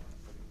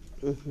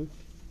 it would be in the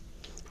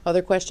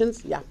Other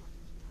questions? Yeah.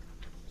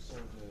 So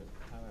to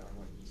highlight on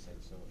what you said,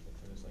 so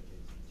if there was like a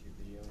YouTube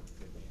video,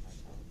 would they in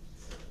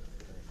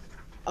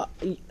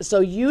italics?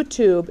 So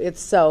YouTube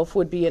itself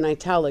would be in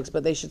italics,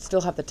 but they should still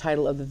have the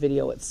title of the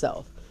video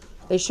itself.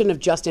 They shouldn't have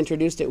just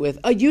introduced it with,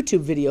 a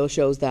YouTube video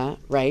shows that,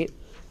 right?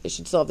 They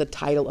should still have the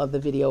title of the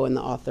video and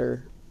the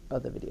author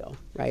of the video,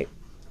 right?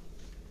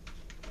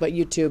 But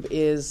YouTube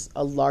is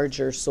a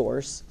larger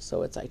source,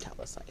 so it's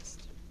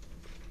italicized.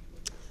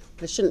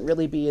 This shouldn't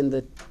really be in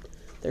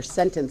their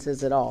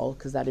sentences at all,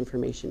 because that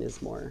information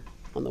is more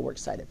on the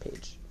Works Cited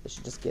page. They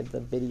should just give the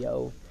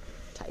video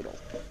title,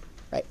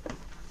 right?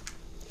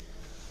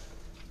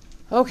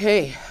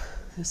 Okay,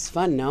 this is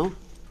fun, no?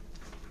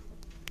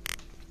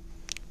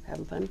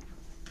 Having fun?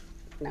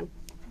 No?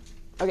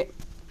 Okay.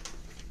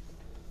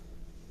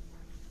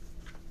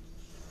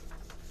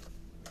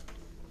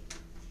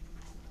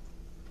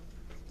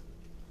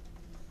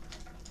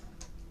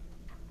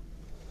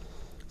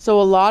 So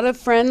a lot of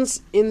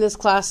friends in this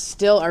class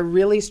still are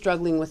really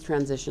struggling with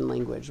transition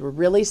language. We're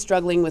really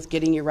struggling with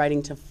getting your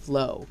writing to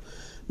flow.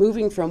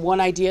 Moving from one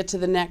idea to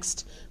the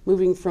next,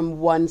 moving from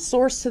one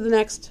source to the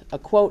next, a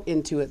quote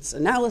into its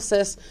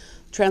analysis.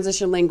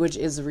 Transition language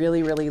is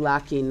really, really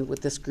lacking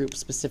with this group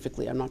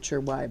specifically. I'm not sure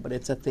why, but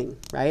it's a thing,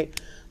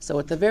 right? So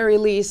at the very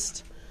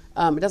least,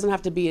 it doesn't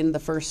have to be in the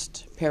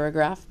first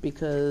paragraph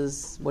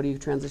because what are you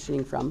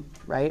transitioning from,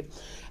 right?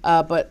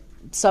 But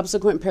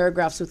subsequent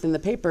paragraphs within the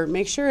paper,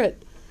 make sure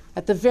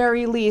at the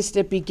very least,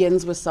 it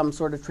begins with some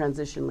sort of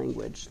transition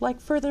language,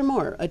 like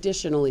furthermore,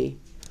 additionally.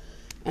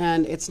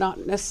 And it's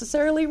not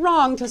necessarily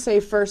wrong to say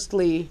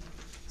firstly,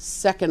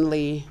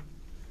 secondly,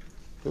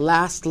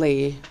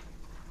 lastly.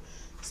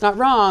 It's not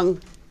wrong,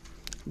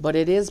 but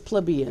it is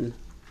plebeian.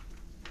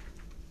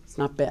 It's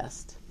not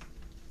best.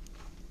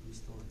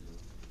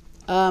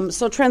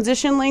 So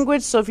transition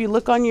language, so if you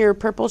look on your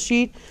purple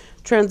sheet,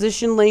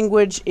 transition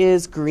language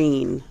is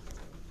green.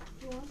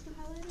 You also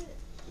highlight it?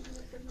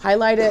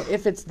 Highlight it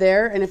if it's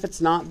there, and if it's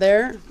not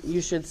there,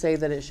 you should say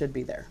that it should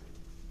be there.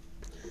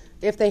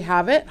 If they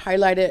have it,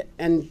 highlight it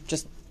and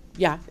just,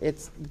 yeah,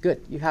 it's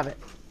good. You have it.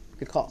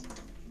 Good call.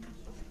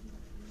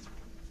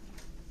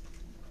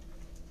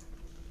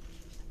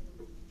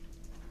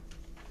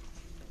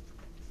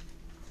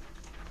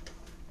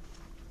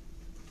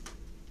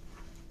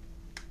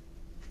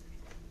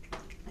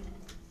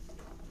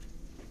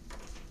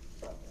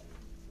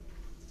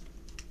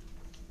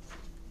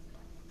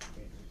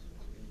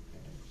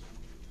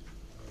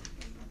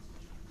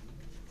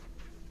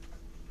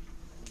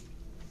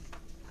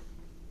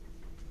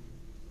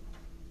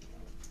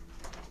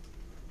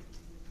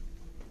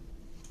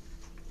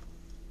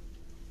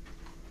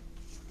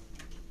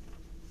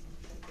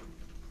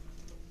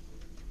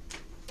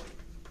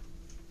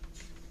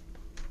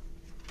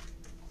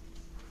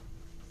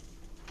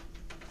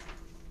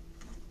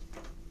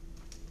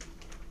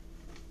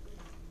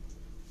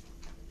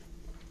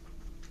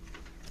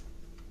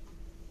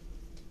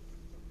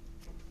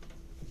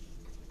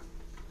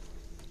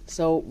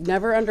 So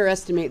never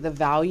underestimate the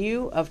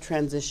value of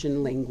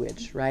transition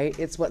language, right?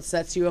 It's what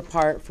sets you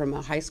apart from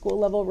a high school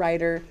level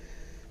writer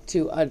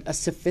to a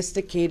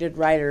sophisticated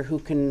writer who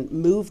can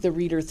move the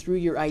reader through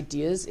your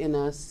ideas in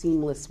a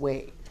seamless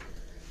way.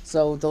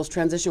 So those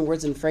transition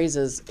words and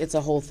phrases, it's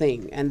a whole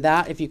thing. And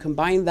that, if you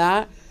combine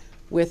that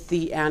with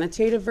the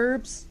annotative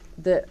verbs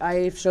that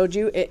I showed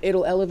you,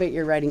 it'll elevate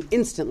your writing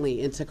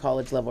instantly into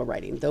college level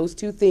writing. Those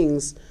two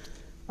things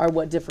are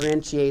what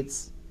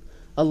differentiates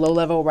a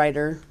low-level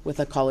writer with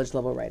a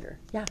college-level writer.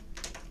 Yeah.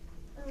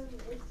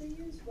 If they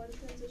use one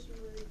transition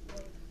word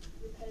like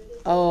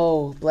repetitive.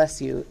 Oh,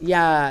 bless you.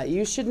 Yeah,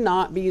 you should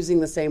not be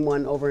using the same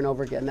one over and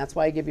over again. That's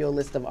why I give you a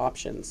list of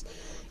options.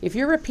 If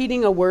you're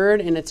repeating a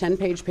word in a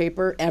 10-page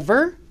paper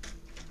ever,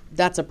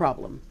 that's a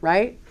problem,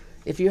 right?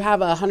 If you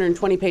have a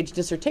 120-page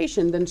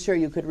dissertation, then sure,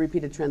 you could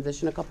repeat a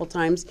transition a couple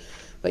times,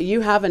 but you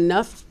have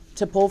enough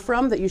to pull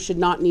from that you should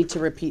not need to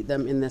repeat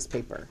them in this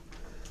paper.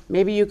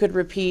 Maybe you could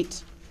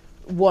repeat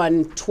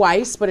one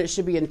twice, but it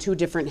should be in two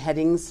different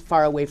headings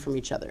far away from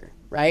each other,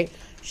 right?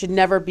 Should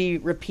never be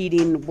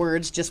repeating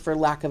words just for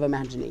lack of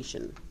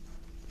imagination,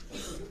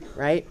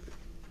 right?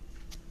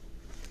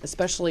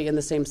 Especially in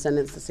the same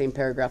sentence, the same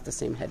paragraph, the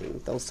same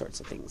heading, those sorts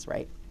of things,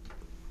 right?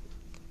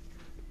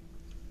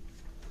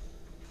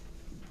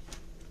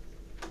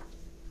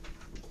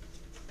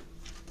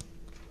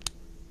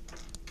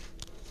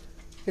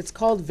 It's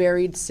called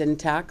varied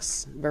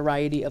syntax,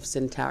 variety of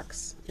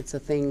syntax. It's a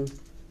thing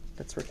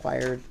that's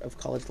required of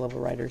college level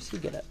writers. You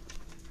get it.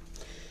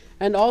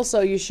 And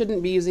also, you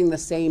shouldn't be using the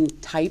same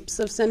types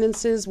of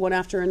sentences one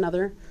after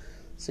another.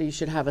 So you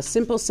should have a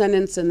simple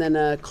sentence and then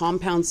a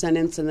compound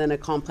sentence and then a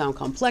compound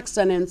complex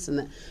sentence, and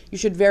then you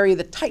should vary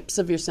the types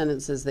of your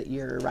sentences that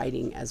you're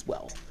writing as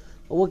well.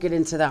 But we'll get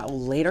into that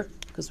later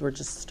because we're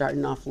just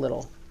starting off a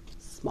little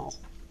small.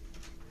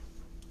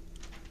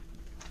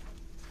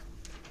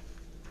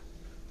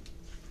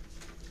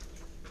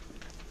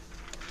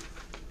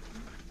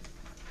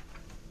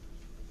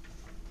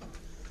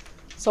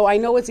 So I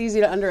know it's easy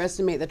to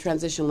underestimate the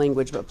transition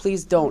language, but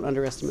please don't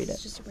underestimate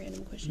It's it. just a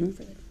random question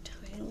for the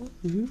title.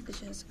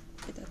 It's just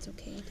if that's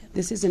okay.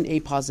 This is an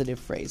A positive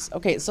phrase.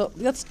 Okay, so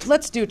let's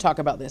talk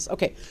about this.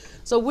 Okay,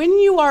 so when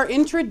you are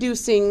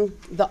introducing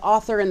the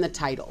author and the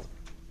title,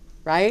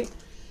 right,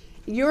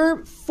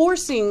 you're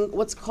forcing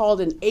what's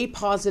called an A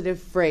positive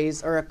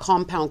phrase or a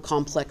compound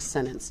complex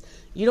sentence.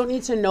 You don't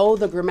need to know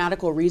the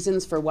grammatical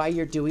reasons for why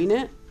you're doing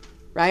it,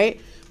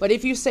 right? But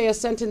if you say a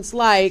sentence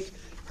like,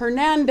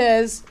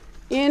 Hernandez,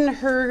 in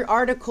her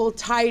article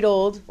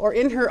titled, or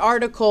in her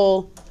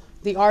article,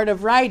 The Art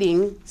of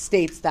Writing,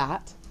 states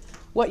that,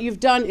 what you've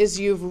done is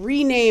you've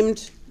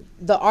renamed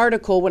the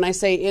article. When I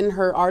say in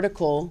her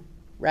article,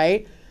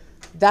 right,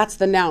 that's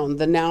the noun.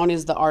 The noun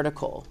is the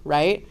article,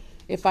 right?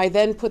 If I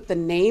then put the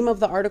name of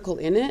the article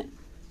in it,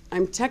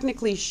 I'm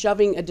technically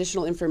shoving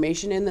additional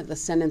information in that the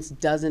sentence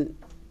doesn't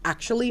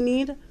actually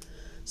need.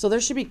 So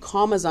there should be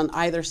commas on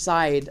either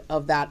side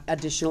of that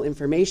additional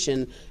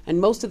information. And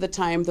most of the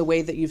time, the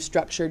way that you've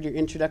structured your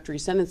introductory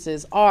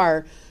sentences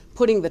are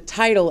putting the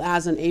title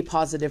as an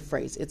appositive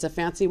phrase. It's a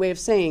fancy way of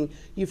saying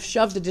you've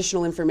shoved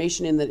additional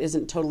information in that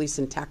isn't totally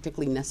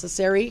syntactically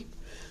necessary.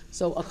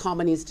 So a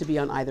comma needs to be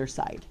on either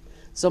side.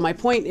 So my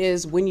point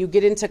is, when you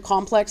get into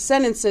complex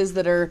sentences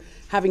that are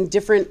having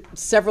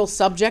several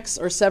subjects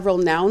or several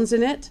nouns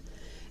in it,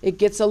 it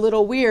gets a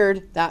little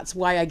weird. That's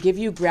why I give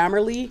you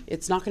Grammarly.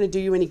 It's not going to do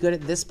you any good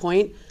at this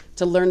point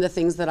to learn the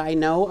things that I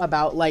know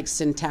about, like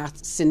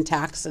syntax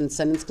and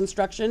sentence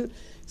construction.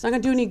 It's not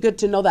going to do any good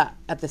to know that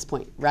at this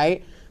point,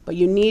 right? But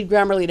you need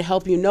Grammarly to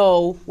help you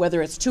know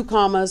whether it's 2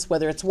 commas,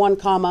 whether it's 1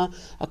 comma,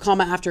 a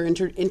comma after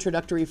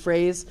introductory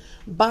phrase.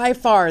 By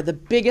far, the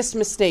biggest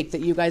mistake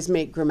that you guys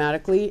make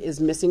grammatically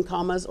is missing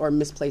commas or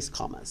misplaced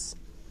commas.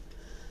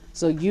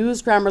 So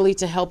use Grammarly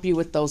to help you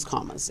with those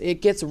commas.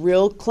 It gets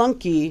real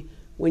clunky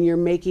when you're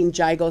making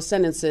JIGO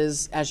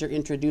sentences as you're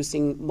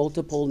introducing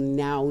multiple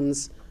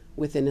nouns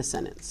within a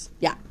sentence.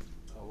 Yeah?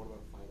 What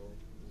about finally?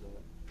 Is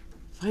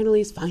that...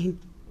 Finally is fine.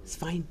 It's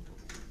fine.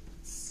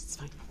 It's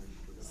fine.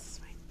 It's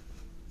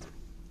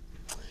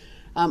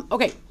fine.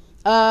 Okay.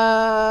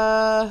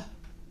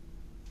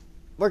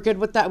 We're good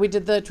with that. We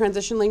did the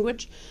transition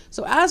language.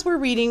 So as we're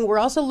reading, we're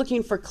also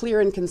looking for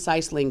clear and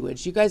concise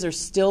language. You guys are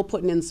still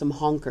putting in some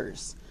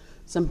honkers.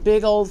 Some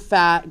big old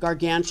fat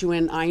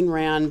gargantuan Ayn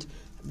Rand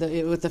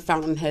with the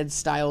fountainhead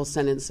style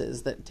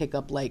sentences that take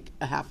up like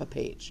a half a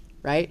page,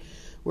 right?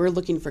 We're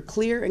looking for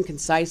clear and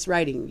concise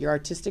writing. Your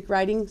artistic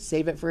writing,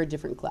 save it for a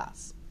different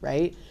class,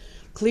 right?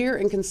 Clear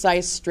and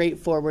concise,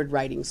 straightforward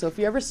writing. So if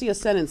you ever see a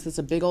sentence that's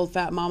a big old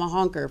fat mama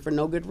honker for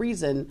no good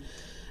reason,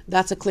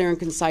 that's a clear and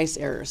concise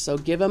error. So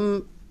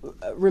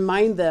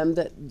remind them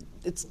that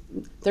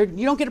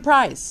you don't get a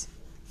prize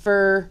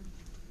for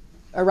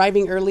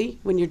arriving early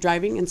when you're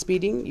driving and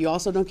speeding. You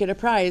also don't get a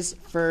prize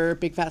for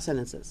big fat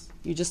sentences.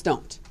 You just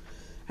don't.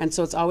 And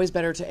so it's always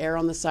better to err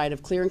on the side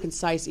of clear and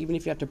concise, even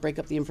if you have to break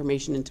up the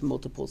information into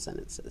multiple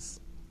sentences.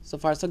 So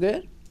far, so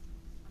good?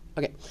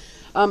 Okay.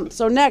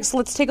 So next,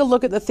 let's take a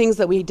look at the things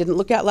that we didn't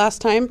look at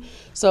last time.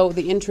 So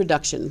the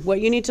introduction. What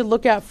you need to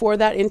look at for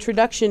that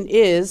introduction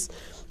is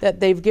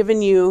that they've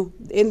given you,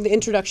 in the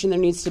introduction, there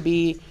needs to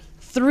be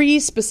 3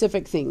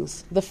 specific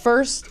things. The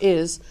first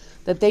is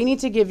that they need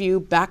to give you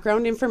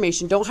background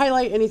information. Don't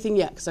highlight anything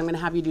yet, because I'm going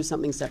to have you do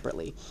something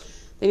separately.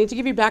 They need to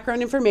give you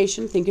background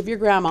information. Think of your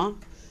grandma.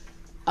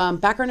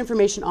 Background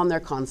information on their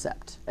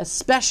concept,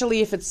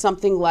 especially if it's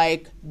something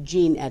like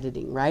gene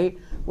editing, right?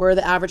 Where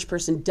the average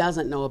person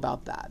doesn't know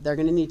about that. They're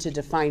going to need to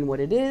define what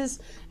it is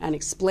and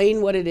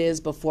explain what it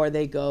is before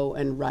they go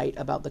and write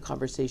about the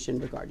conversation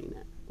regarding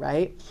it,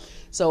 right?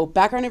 So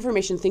background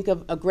information, think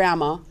of a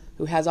grandma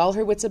who has all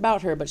her wits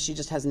about her, but she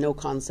just has no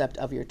concept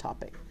of your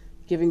topic.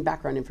 Giving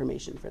background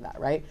information for that,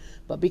 right?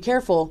 But be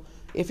careful,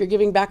 if you're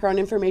giving background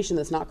information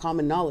that's not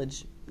common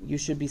knowledge, you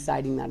should be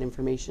citing that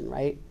information,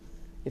 right?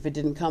 If it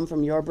didn't come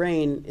from your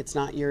brain, it's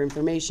not your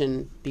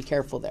information. Be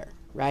careful there,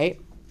 right?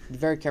 Be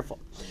very careful.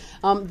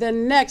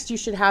 Then next, you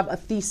should have a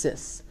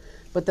thesis.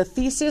 But the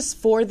thesis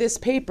for this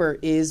paper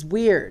is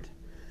weird.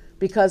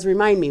 Because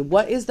remind me,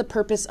 what is the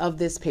purpose of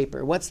this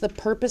paper? What's the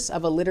purpose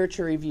of a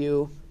literature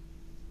review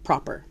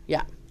proper?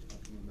 Yeah.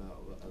 Talking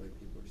about what other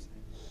people are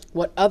saying.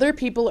 What other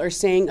people are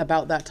saying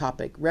about that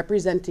topic,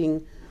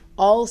 representing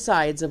all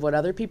sides of what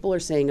other people are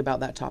saying about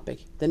that topic.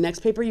 The next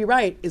paper you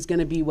write is going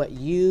to be what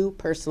you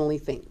personally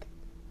think,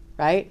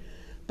 right?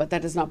 But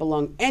that does not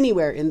belong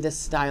anywhere in this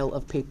style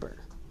of paper,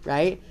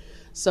 right?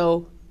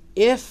 So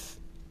if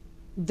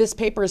this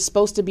paper is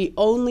supposed to be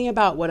only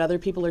about what other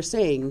people are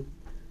saying,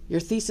 your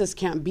thesis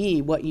can't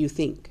be what you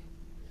think.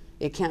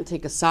 It can't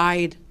take a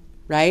side,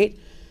 right?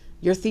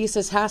 Your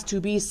thesis has to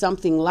be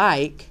something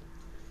like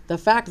the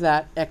fact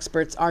that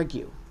experts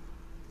argue.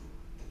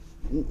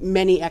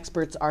 Many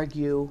experts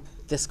argue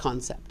this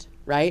concept,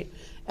 right?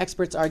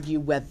 Experts argue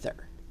whether,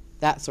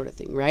 that sort of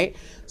thing, right?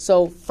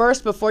 So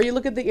first, before you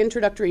look at the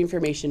introductory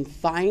information,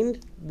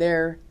 find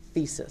their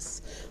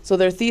thesis. So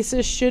their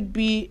thesis should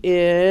be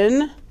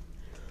in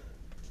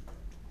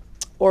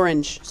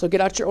orange. So get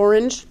out your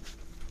orange.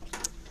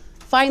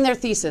 Find their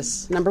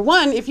thesis. Number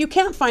 1, if you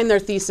can't find their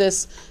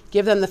thesis,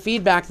 give them the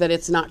feedback that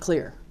it's not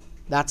clear.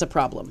 That's a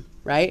problem,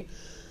 right?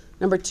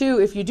 Number 2,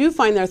 if you do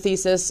find their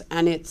thesis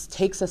and it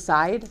takes a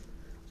side,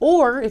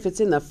 or if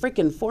it's in the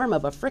frickin' form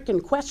of a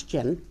frickin'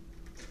 question,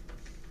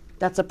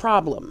 that's a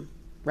problem,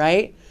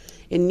 right?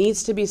 It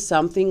needs to be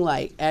something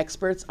like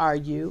experts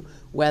argue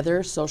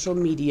whether social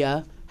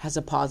media has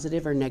a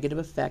positive or negative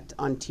effect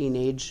on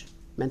teenage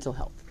mental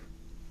health,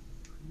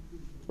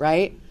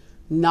 right?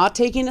 Not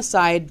taking a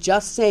side,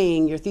 just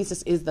saying your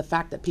thesis is the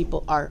fact that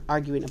people are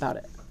arguing about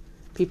it.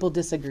 People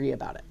disagree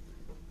about it.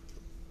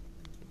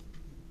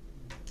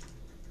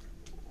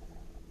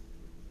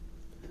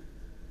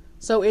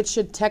 So it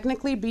should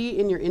technically be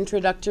in your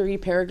introductory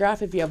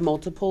paragraph. If you have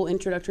multiple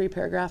introductory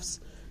paragraphs,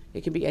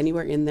 it can be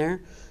anywhere in there.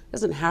 It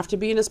doesn't have to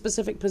be in a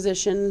specific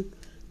position,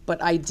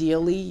 but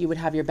ideally you would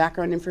have your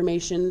background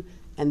information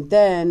and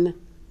then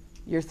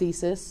your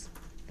thesis,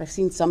 I've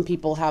seen some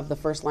people have the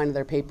first line of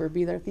their paper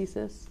be their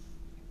thesis.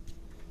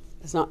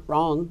 It's not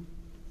wrong,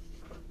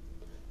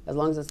 as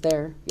long as it's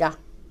there. Yeah.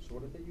 So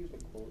what if they use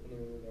a quote in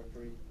the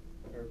introductory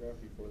paragraph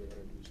before they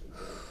introduce the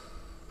quote?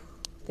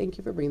 Thank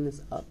you for bringing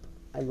this up.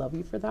 I love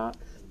you for that.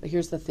 But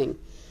here's the thing.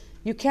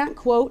 You can't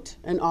quote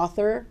an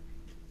author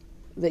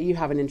that you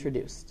haven't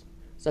introduced.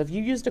 So if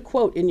you used a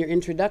quote in your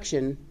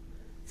introduction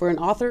for an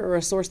author or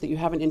a source that you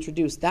haven't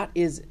introduced, that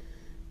is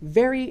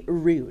very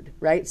rude,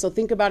 right? So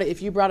think about it.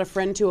 If you brought a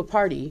friend to a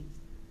party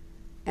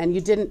and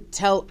you didn't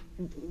tell,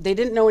 they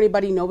didn't know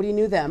anybody, nobody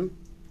knew them,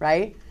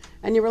 right?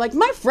 And you were like,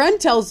 my friend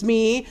tells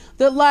me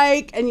that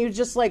and you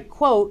just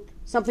quote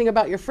something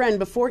about your friend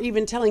before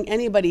even telling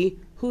anybody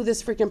who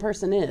this freaking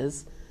person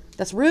is.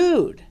 That's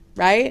rude,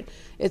 right?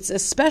 It's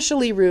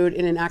especially rude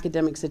in an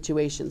academic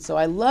situation. So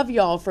I love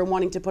y'all for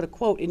wanting to put a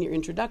quote in your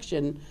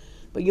introduction,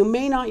 but you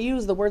may not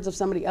use the words of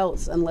somebody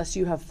else unless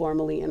you have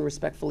formally and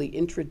respectfully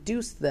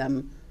introduced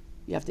them.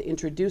 You have to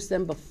introduce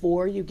them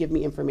before you give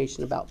me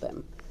information about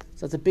them.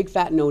 So it's a big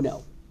fat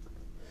no-no.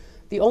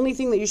 The only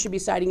thing that you should be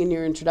citing in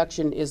your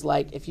introduction is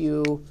if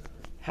you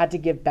had to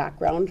give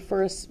background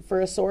for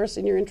a source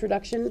in your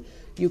introduction,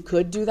 you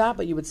could do that,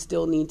 but you would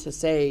still need to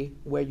say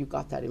where you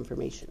got that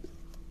information,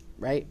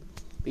 right?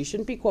 But you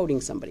shouldn't be quoting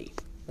somebody.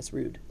 That's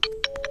rude.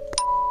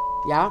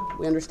 Yeah?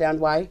 We understand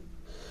why?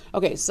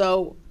 Okay,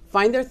 so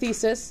find their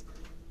thesis,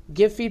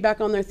 give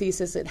feedback on their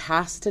thesis. It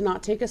has to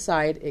not take a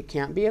side. It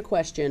can't be a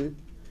question.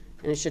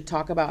 And it should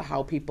talk about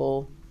how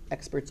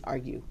experts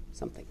argue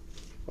something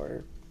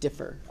or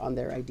differ on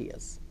their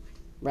ideas,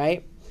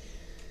 right?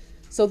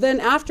 So then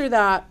after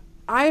that,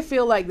 I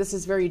feel like this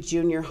is very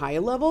junior high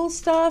level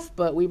stuff,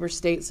 but Weber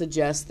State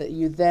suggests that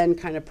you then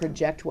kind of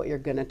project what you're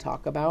going to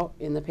talk about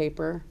in the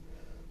paper.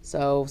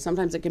 So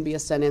sometimes it can be a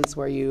sentence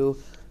where you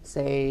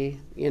say,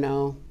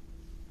 the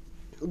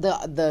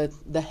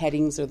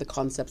headings or the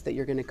concepts that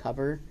you're going to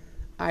cover.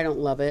 I don't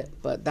love it,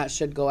 but that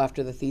should go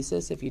after the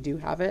thesis if you do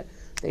have it.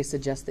 They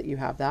suggest that you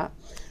have that.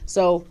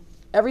 So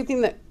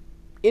everything that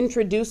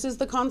introduces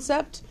the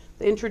concept,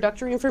 the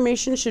introductory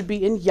information should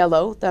be in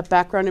yellow, that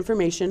background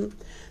information.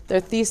 Their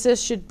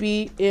thesis should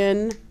be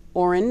in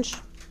orange.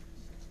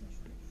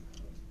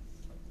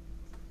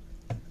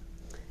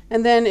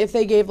 And then if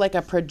they gave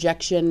a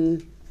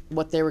projection,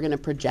 what they were going to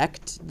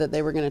project, that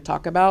they were going to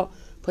talk about,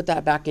 put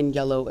that back in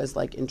yellow as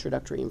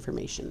introductory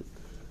information.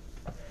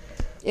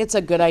 It's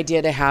a good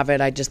idea to have it.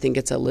 I just think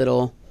it's a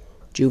little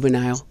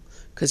juvenile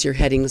because your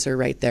headings are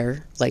right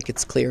there.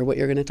 It's clear what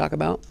you're going to talk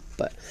about.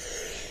 But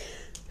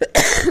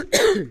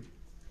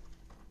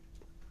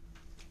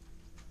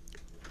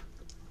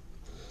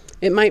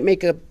it might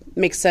make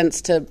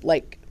sense to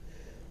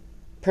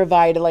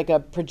provide a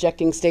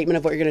projecting statement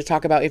of what you're going to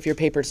talk about if your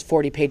paper's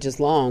 40 pages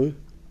long.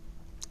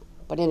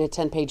 But in a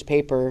 10-page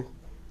paper,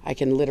 I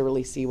can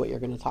literally see what you're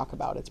going to talk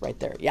about. It's right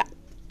there. Yeah.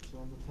 So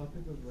on the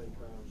topic of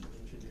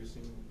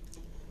introducing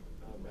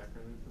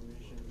background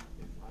information,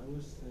 if I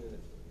was to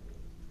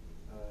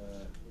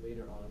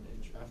later on,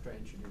 after I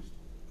introduced,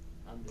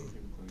 I'm doing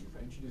human cloning. If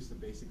I introduce the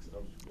basics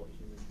of what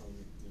human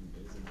cloning is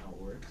and how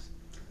it works,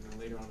 and then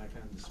later on I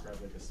kind of describe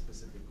a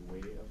specific way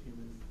of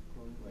human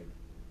cloning,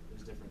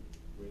 there's different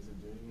ways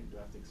of doing it. Do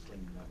I have to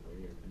explain that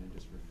way, or can I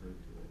just refer to it?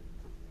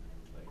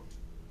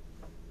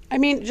 I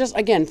mean, just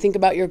again, think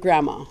about your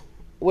grandma.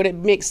 Would it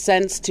make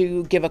sense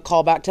to give a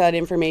call back to that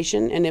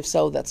information? And if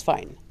so, that's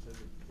fine. So if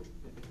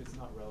it's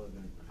not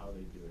relevant, how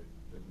they do it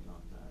does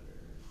not matter.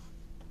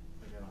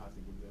 I don't have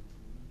to give them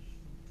information.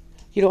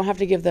 You don't have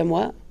to give them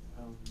what?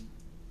 I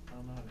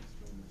don't know how to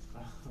explain this.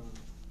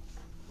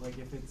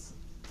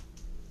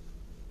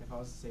 If I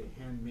was to say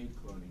handmade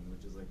cloning,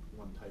 which is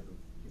one type of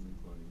human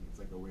cloning, it's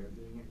a way of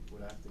doing it,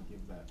 would I have to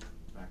give that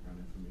background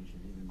information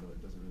even though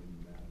it doesn't really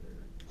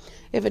matter?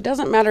 If it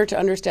doesn't matter to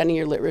understanding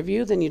your lit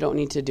review, then you don't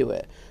need to do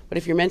it. But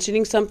if you're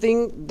mentioning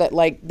something that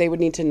they would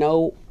need to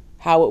know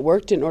how it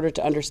worked in order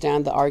to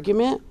understand the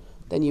argument,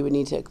 then you would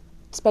need to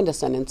spend a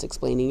sentence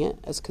explaining it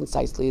as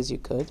concisely as you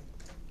could.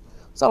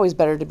 It's always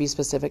better to be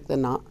specific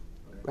than not,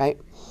 right?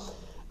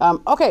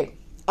 Okay,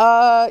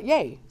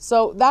 yay.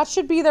 So that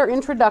should be their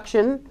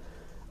introduction.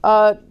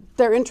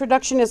 Their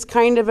introduction is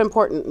kind of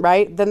important,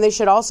 right? Then they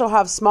should also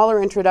have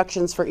smaller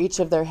introductions for each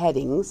of their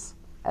headings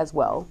as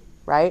well,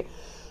 right?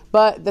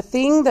 But the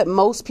thing that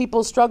most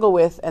people struggle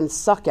with and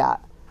suck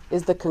at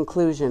is the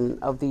conclusion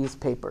of these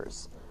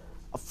papers.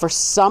 For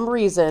some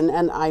reason,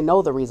 and I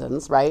know the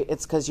reasons, right?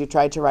 It's because you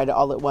tried to write it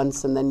all at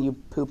once and then you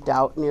pooped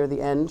out near the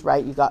end,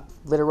 right? You got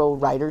literal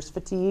writer's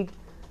fatigue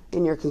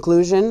in your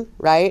conclusion,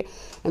 right?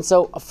 And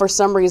so for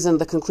some reason,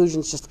 the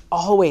conclusions just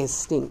always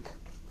stink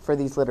for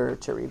these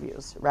literature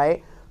reviews,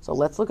 right? So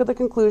let's look at the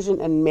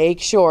conclusion and make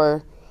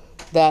sure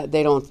that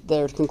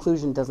their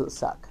conclusion doesn't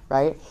suck,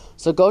 right?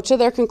 So go to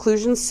their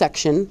conclusion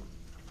section.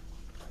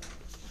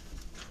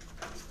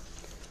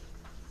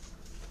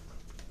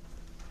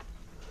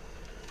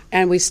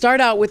 And we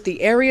start out with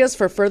the areas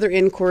for further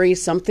inquiry,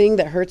 something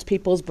that hurts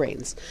people's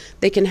brains.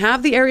 They can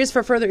have the areas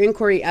for further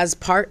inquiry as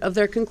part of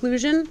their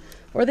conclusion,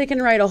 Or they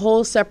can write a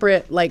whole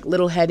separate like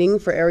little heading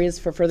for areas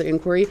for further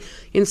inquiry.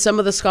 In some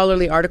of the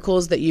scholarly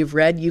articles that you've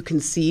read, you can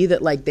see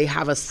that like they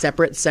have a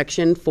separate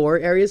section for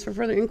areas for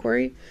further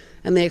inquiry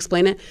and they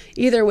explain it.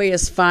 Either way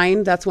is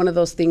fine. That's one of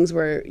those things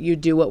where you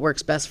do what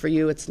works best for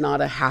you. It's not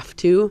a have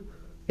to.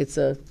 It's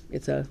a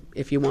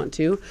if you want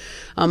to.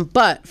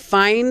 But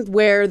find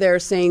where they're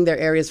saying their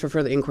areas for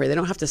further inquiry. They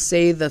don't have to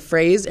say the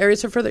phrase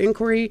areas for further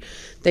inquiry.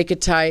 They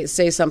could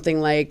say something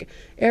like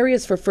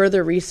areas for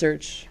further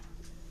research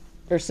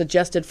or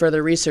suggested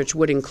further research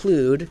would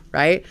include,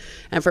 right?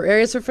 And for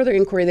areas for further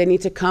inquiry, they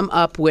need to come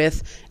up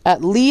with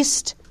at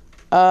least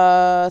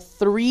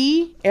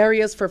 3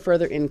 areas for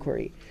further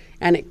inquiry.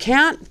 And it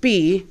can't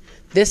be,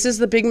 this is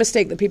the big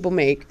mistake that people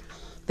make.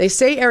 They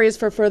say areas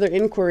for further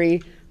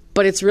inquiry,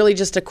 but it's really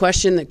just a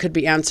question that could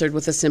be answered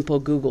with a simple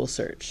Google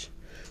search.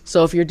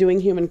 So if you're doing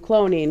human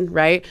cloning,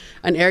 right,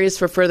 an areas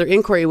for further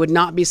inquiry would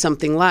not be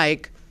something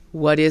like,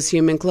 what is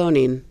human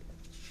cloning?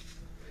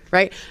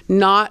 Right?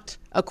 Not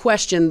a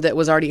question that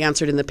was already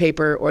answered in the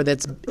paper or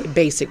that's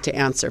basic to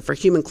answer. For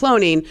human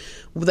cloning,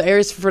 the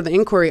areas for further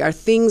inquiry are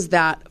things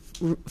that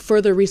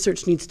further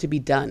research needs to be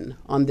done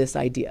on this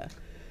idea.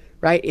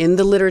 Right? In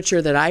the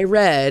literature that I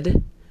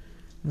read,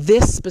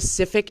 this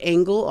specific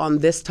angle on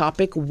this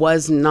topic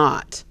was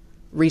not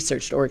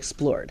researched or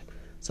explored.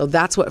 So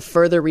that's what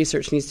further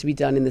research needs to be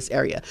done in this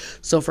area.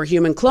 So for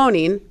human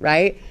cloning,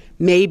 right,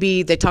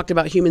 maybe they talked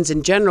about humans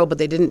in general, but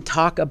they didn't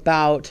talk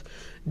about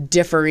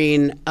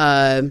differing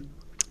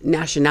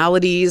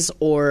nationalities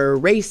or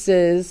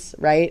races,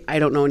 right? I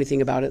don't know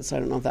anything about it, so I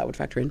don't know if that would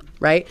factor in,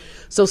 right?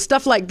 So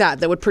stuff like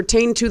that would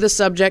pertain to the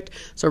subject.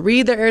 So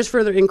read their areas for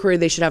further inquiry.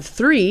 They should have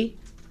 3,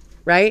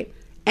 right?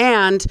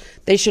 And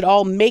they should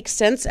all make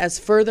sense as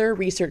further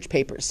research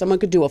papers. Someone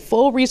could do a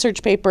full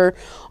research paper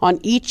on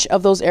each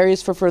of those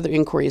areas for further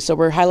inquiry. So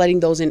we're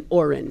highlighting those in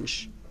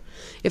orange.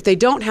 If they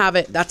don't have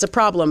it, that's a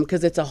problem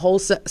because it's a whole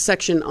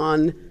section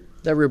on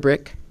the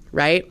rubric,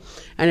 right?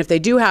 And if they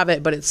do have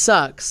it, but it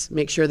sucks,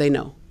 make sure they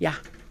know. Yeah?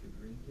 The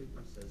green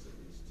paper says at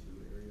least 2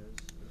 areas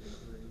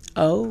of inquiry.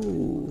 Oh.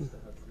 Does that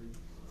have 3?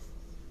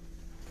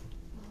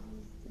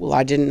 Well,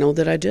 I didn't know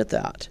that I did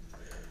that.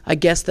 I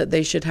guess that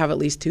they should have at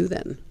least 2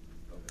 then.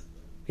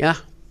 Yeah.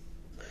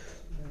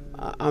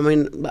 I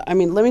mean,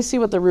 let me see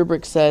what the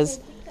rubric says.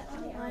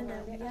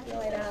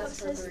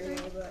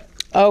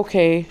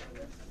 Okay.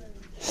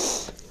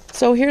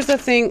 So here's the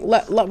thing.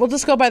 We'll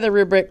just go by the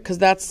rubric because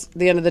that's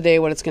the end of the day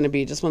what it's going to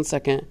be. Just one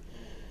second.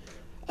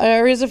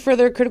 Areas of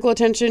further critical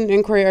attention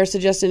inquiry are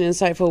suggested in an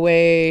insightful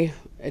way.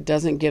 It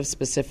doesn't give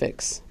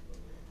specifics.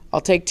 I'll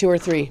take 2 or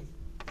 3.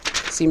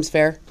 Seems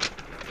fair.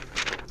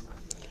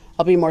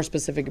 I'll be more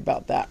specific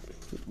about that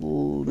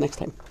next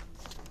time.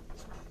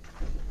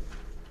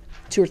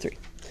 2 or 3.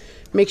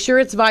 Make sure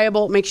it's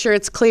viable. Make sure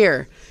it's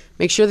clear.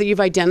 Make sure that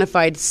you've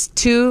identified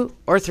 2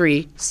 or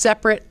 3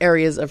 separate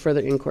areas of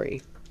further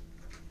inquiry.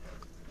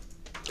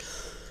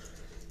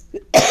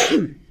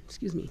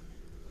 Excuse me.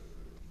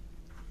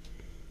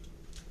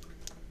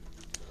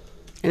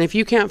 And if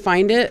you can't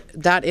find it,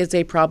 that is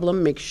a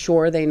problem. Make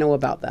sure they know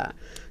about that.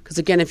 Because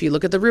again, if you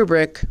look at the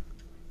rubric,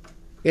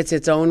 it's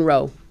its own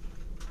row.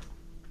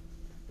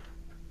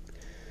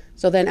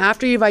 So then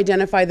after you've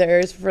identified the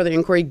areas for further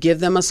inquiry, give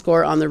them a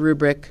score on the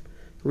rubric,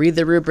 read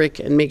the rubric,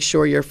 and make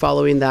sure you're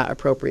following that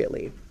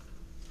appropriately.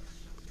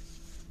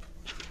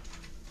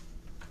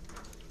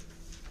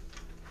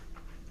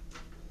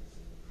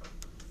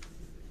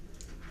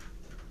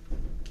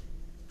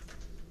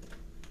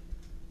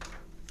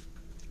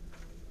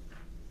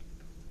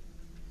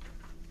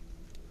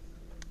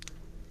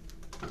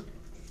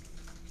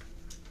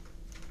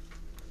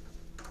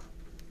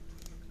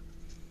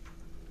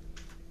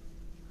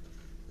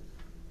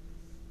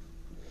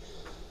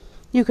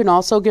 You can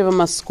also give them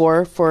a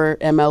score for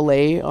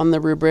MLA on the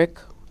rubric.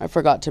 I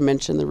forgot to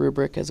mention the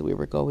rubric as we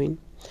were going.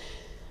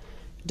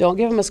 Don't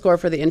give them a score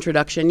for the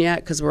introduction yet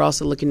because we're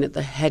also looking at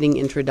the heading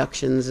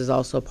introductions is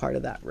also part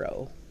of that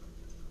row.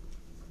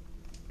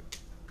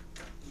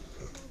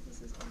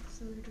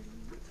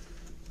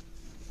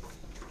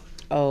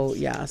 Oh,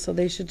 yeah. So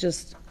they should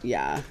just,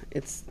 they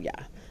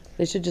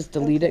should just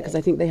delete it because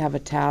I think they have a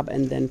tab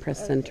and then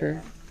press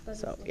center.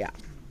 So, yeah.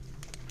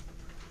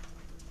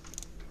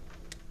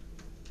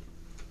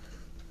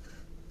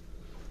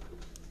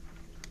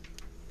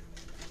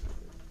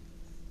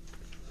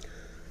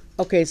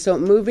 Okay, so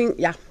moving,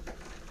 yeah.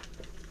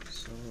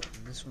 So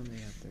in this one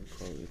they have their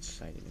quote, it's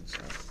cited and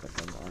stuff, but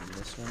then on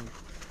this one,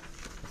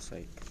 it's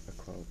like a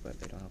quote, but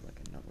they don't have like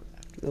a number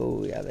after.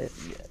 Oh, yeah,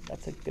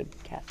 that's a good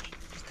catch.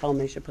 Just tell them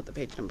they should put the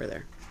page number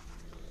there.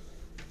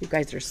 You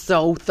guys are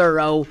so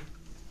thorough.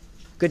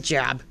 Good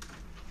job.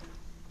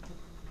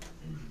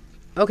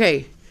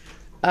 Okay,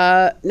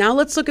 now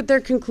let's look at their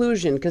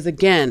conclusion, because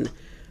again,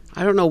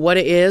 I don't know what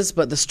it is,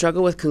 but the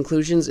struggle with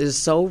conclusions is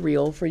so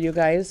real for you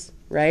guys.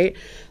 Right?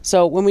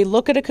 So when we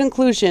look at a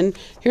conclusion,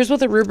 here's what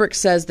the rubric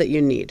says that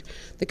you need.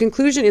 The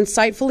conclusion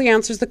insightfully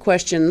answers the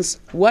questions,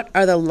 what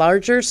are the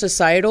larger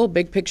societal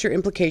big picture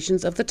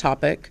implications of the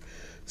topic?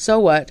 So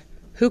what?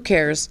 who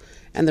cares,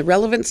 and the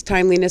relevance,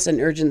 timeliness,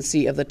 and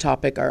urgency of the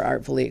topic are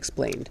artfully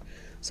explained.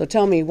 So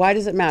tell me, why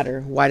does it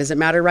matter? Why does it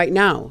matter right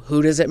now?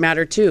 Who does it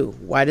matter to?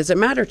 Why does it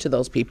matter to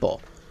those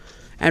people?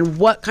 And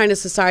what kind of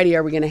society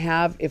are we going to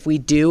have if we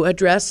do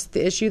address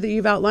the issue that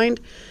you've outlined?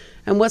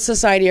 And what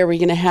society are we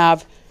going to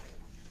have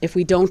if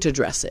we don't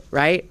address it,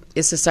 right?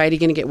 Is society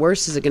going to get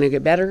worse? Is it going to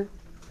get better?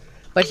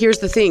 But here's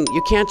the thing.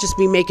 You can't just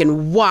be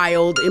making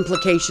wild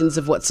implications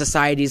of what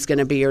society is going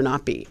to be or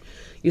not be.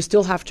 You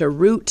still have to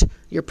root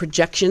your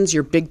projections,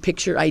 your big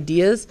picture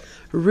ideas,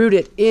 root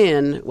it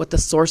in what the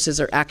sources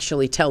are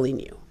actually telling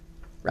you,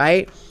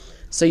 right?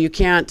 So you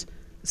can't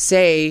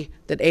say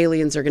that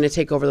aliens are going to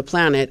take over the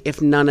planet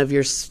if none of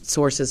your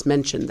sources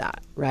mention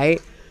that,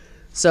 right?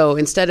 So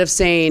instead of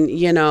saying,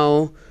 you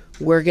know,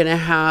 we're going to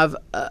have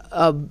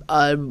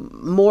a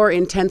more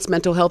intense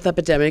mental health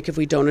epidemic if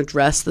we don't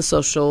address the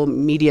social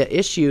media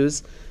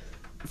issues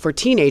for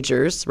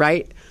teenagers,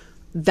 right?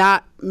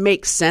 That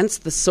makes sense.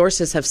 The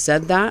sources have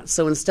said that.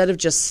 So instead of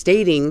just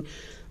stating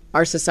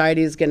our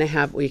society is going to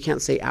have, well, you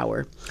can't say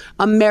our,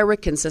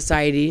 American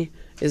society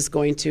is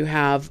going to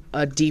have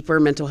a deeper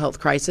mental health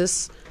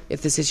crisis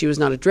if this issue is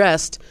not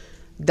addressed,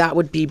 that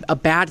would be a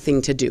bad thing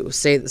to do.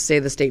 Say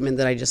the statement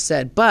that I just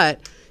said.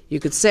 But you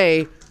could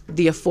say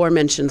the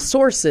aforementioned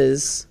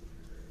sources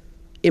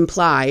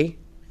imply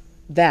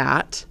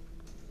that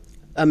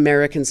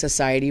American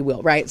society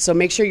will, right? So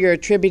make sure you're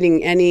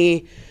attributing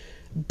any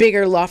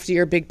bigger,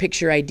 loftier, big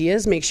picture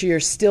ideas. Make sure you're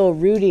still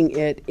rooting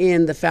it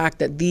in the fact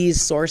that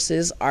these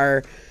sources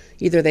are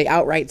either they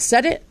outright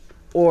said it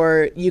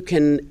or you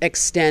can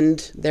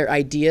extend their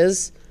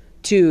ideas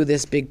to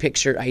this big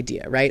picture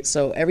idea, right?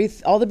 So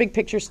all the big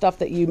picture stuff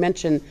that you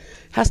mentioned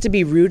has to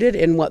be rooted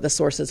in what the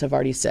sources have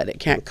already said. It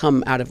can't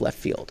come out of left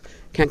field.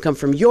 It can't come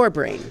from your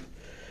brain.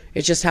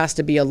 It just has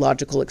to be a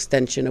logical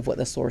extension of what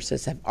the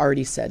sources have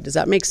already said. Does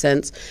that make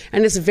sense?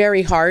 And it's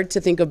very hard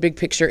to think of big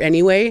picture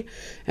anyway,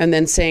 and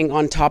then saying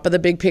on top of the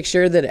big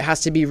picture that it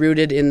has to be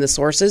rooted in the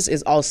sources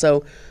is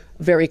also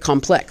very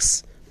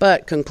complex.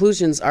 But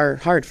conclusions are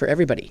hard for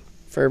everybody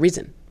for a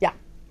reason. Yeah.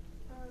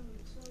 So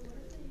what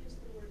if they use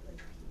the word like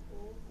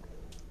people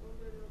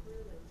over and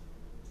over? Like,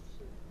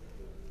 should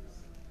they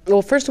use?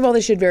 Well, first of all, they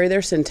should vary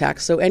their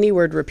syntax. So any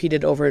word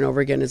repeated over and over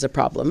again is a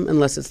problem,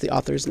 unless it's the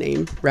author's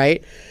name,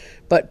 right?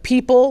 But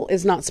people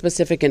is not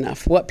specific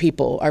enough. What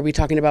people? Are we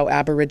talking about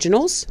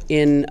Aboriginals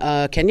in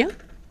Kenya?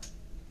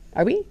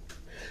 Are we?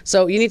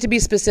 So you need to be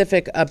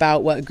specific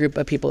about what group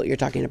of people you're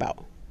talking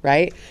about,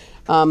 right?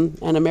 And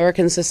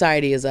American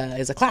society is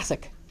a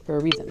classic for a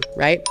reason,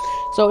 right?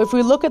 So if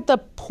we look at the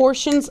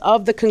portions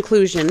of the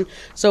conclusion,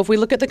 so if we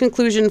look at the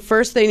conclusion,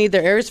 first they need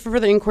their areas for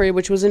further inquiry,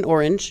 which was in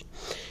orange.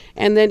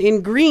 And then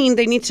in green,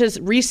 they need to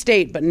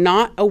restate, but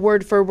not a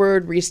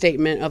word-for-word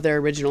restatement of their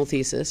original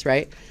thesis,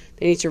 right?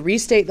 They need to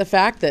restate the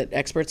fact that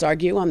experts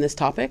argue on this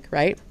topic,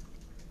 right?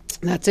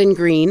 That's in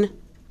green.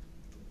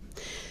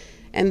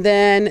 And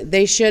then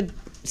they should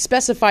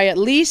specify at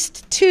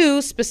least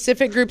 2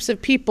 specific groups of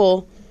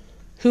people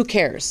who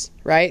cares,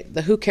 right?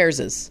 The who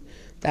careses.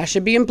 That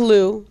should be in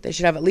blue. They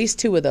should have at least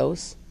 2 of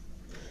those.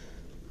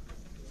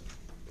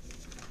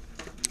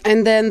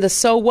 And then the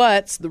so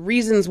what's, the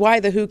reasons why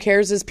the who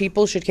cares is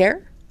people should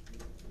care.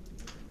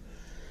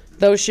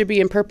 Those should be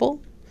in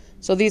purple.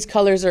 So these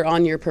colors are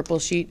on your purple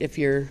sheet if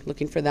you're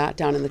looking for that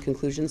down in the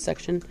conclusion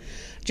section.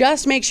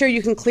 Just make sure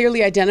you can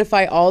clearly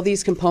identify all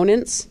these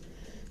components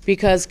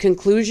because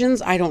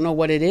conclusions, I don't know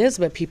what it is,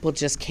 but people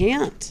just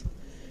can't.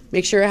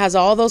 Make sure it has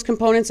all those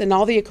components and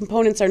all the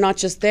components are not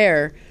just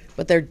there,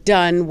 but they're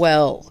done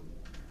well,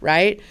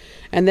 right?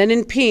 And then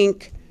in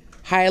pink,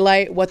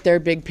 highlight what their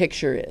big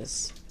picture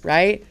is,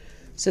 right?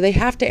 So they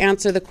have to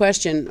answer the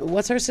question,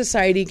 what's our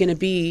society going to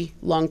be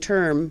long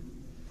term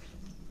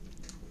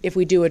if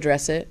we do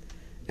address it?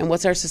 And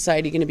what's our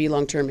society going to be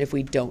long term if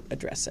we don't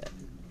address it?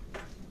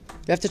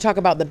 We have to talk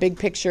about the big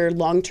picture,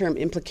 long-term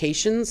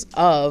implications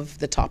of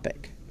the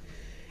topic.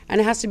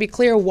 And it has to be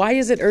clear, why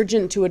is it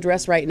urgent to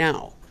address right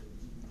now?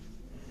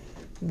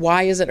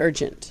 Why is it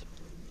urgent?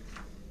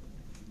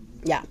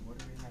 Yeah.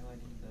 What are we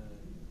highlighting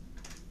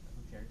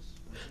who cares?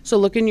 So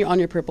look on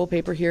your purple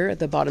paper here at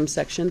the bottom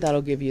section.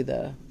 That'll give you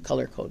the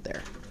color code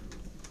there.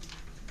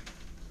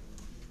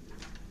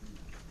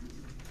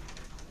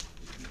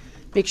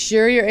 Make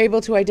sure you're able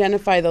to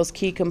identify those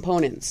key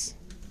components.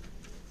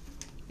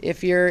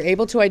 If you're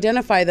able to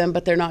identify them,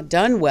 but they're not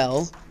done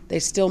well, they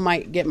still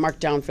might get marked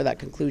down for that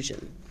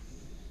conclusion.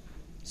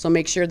 So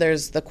make sure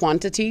there's the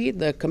quantity,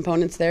 the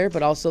components there,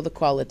 but also the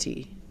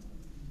quality.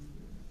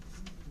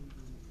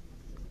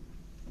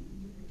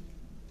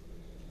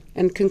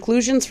 And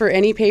conclusions for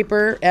any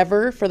paper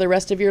ever for the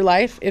rest of your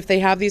life, if they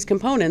have these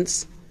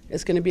components,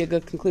 it's going to be a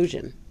good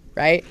conclusion,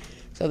 right?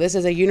 So this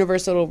is a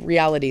universal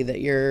reality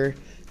that your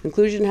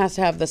conclusion has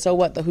to have the so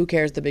what, the who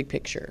cares, the big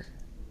picture.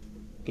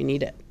 You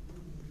need it.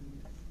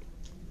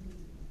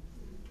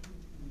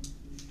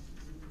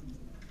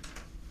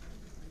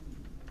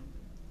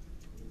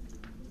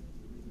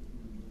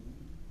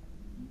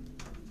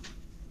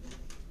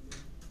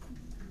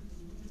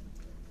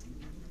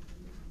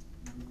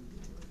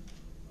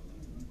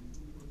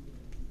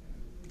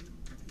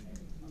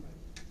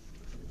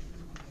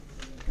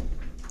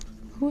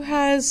 Who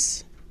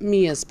has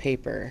Mia's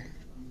paper?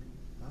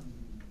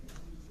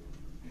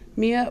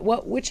 Mia,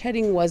 which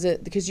heading was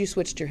it? Because you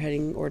switched your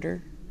heading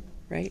order,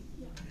 right?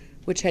 Yeah.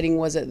 Which heading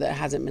was it that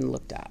hasn't been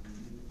looked at?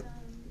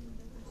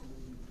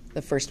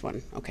 The first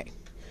one, okay.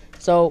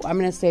 So I'm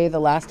going to say the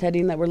last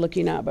heading that we're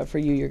looking at, but for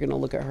you, you're going to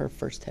look at her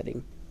first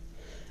heading.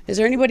 Is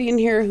there anybody in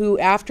here who,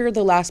 after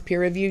the last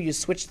peer review, you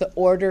switched the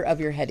order of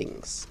your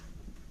headings?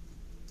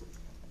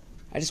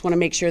 I just want to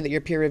make sure that your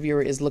peer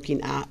reviewer is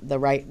looking at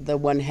the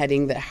one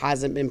heading that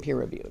hasn't been peer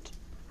reviewed.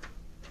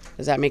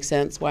 Does that make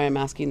sense, why I'm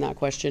asking that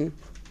question?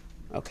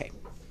 Okay.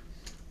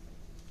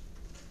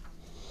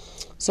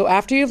 So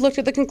after you've looked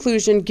at the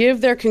conclusion,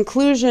 give their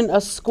conclusion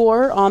a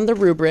score on the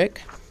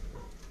rubric.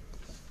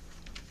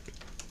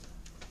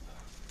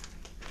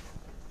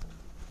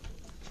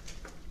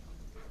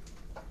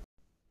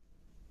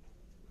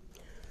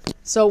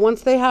 So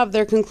once they have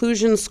their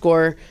conclusion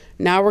score,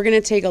 now we're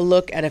going to take a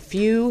look at a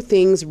few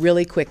things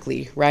really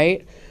quickly,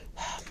 right?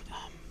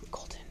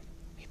 Colton,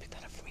 will you pick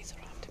that up for me so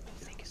I don't have to move?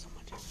 Thank you so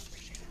much. I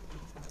appreciate it.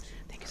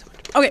 Thank you so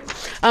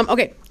much.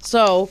 Okay.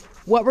 So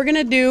what we're going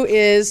to do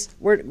is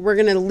we're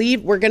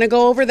going to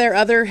go over their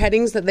other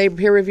headings that they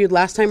peer reviewed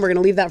last time. We're going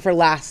to leave that for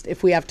last.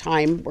 If we have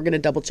time, we're going to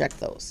double check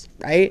those,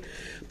 right?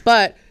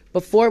 But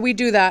before we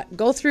do that,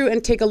 go through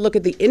and take a look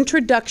at the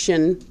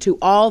introduction to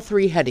all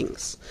three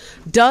headings.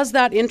 Does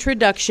that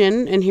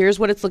introduction, and here's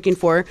what it's looking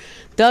for,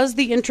 does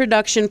the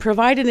introduction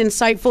provide an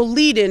insightful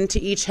lead-in to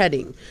each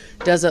heading?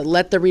 Does it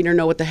let the reader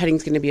know what the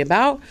heading's going to be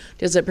about?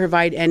 Does it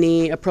provide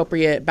any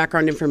appropriate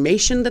background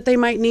information that they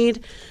might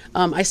need?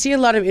 I see a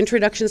lot of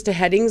introductions to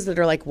headings that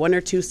are like 1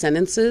 or 2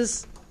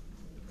 sentences.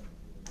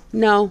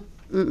 No.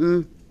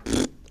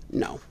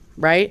 No.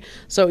 Right?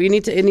 So it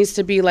needs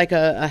to be like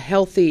a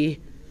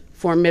healthy,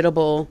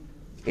 formidable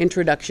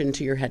introduction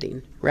to your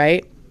heading,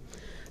 right?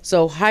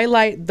 So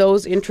highlight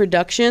those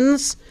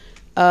introductions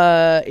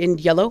in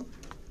yellow.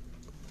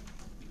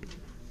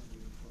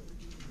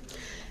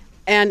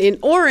 And in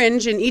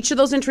orange, in each of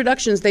those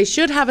introductions, they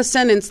should have a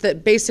sentence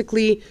that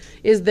basically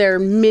is their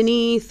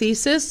mini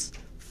thesis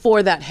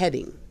for that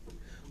heading.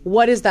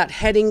 What is that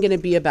heading going to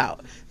be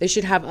about? They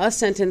should have a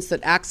sentence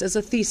that acts as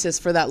a thesis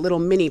for that little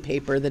mini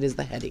paper that is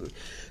the heading.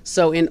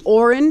 So in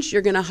orange,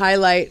 you're going to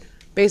highlight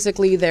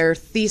basically their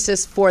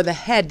thesis for the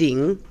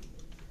heading.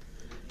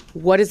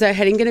 What is that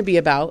heading going to be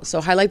about? So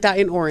highlight that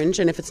in orange,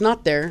 and if it's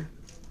not there,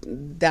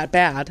 that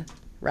bad,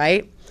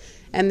 right?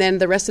 And then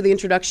the rest of the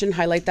introduction,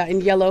 highlight that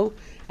in yellow.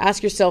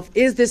 Ask yourself,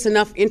 is this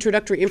enough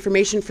introductory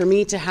information for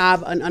me to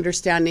have an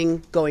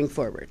understanding going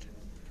forward?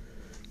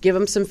 Give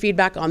them some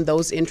feedback on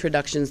those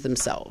introductions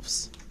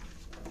themselves.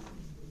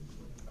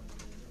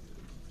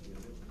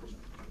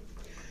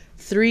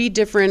 3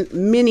 different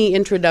mini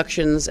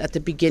introductions at the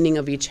beginning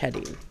of each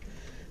heading.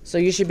 So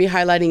you should be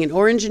highlighting in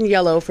orange and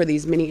yellow for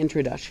these mini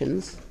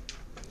introductions.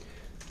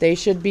 They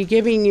should be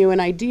giving you an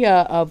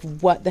idea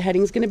of what the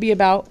heading is going to be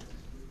about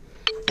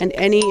and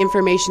any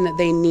information that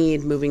they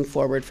need moving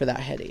forward for that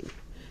heading.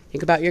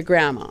 Think about your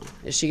grandma.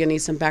 Is she going to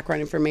need some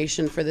background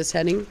information for this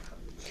heading?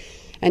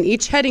 And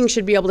each heading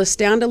should be able to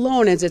stand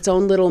alone as its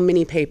own little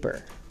mini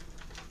paper.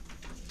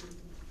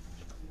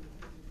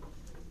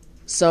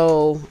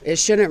 So it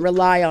shouldn't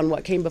rely on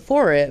what came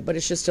before it, but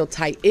it should still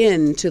tie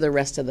in to the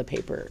rest of the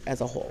paper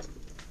as a whole.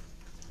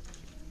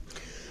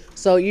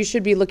 So you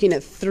should be looking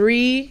at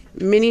 3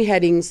 mini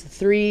headings,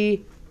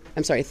 3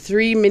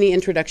 mini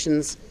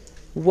introductions,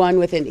 1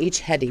 within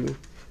each heading,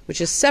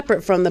 which is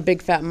separate from the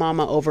Big Fat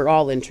Mama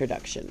overall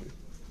introduction.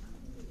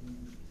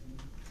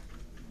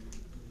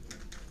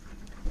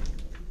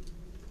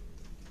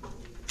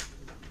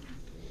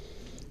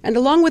 And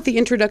along with the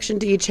introduction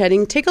to each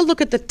heading, take a look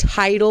at the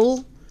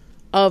title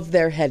of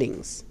their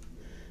headings.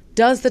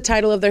 Does the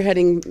title of their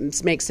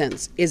headings make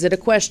sense? Is it a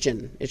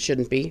question? It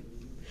shouldn't be.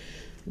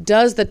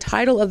 Does the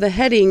title of the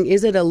heading,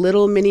 is it a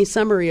little mini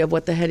summary of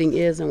what the heading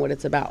is and what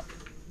it's about?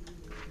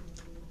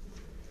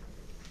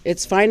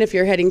 It's fine if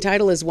your heading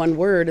title is 1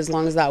 word, as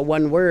long as that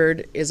 1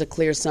 word is a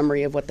clear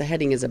summary of what the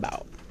heading is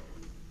about.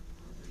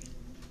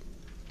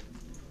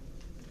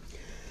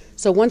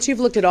 So once you've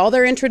looked at all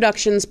their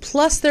introductions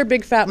plus their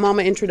Big Fat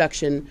Mama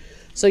introduction,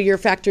 so you're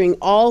factoring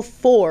all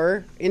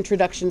 4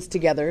 introductions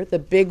together, the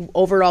big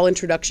overall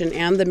introduction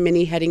and the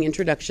mini heading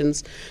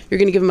introductions, you're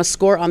going to give them a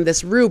score on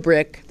this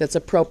rubric that's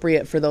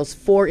appropriate for those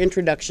 4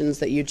 introductions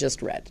that you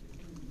just read.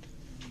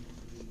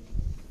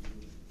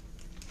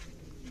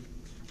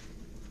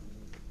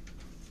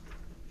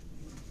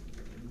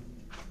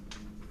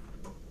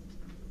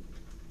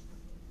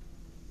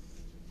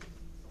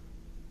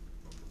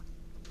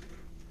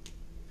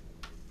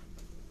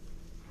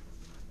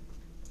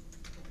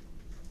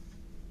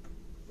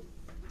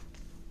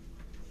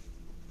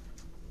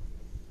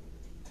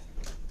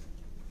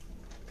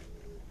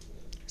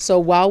 So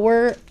while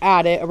we're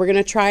at it, we're going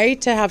to try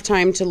to have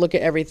time to look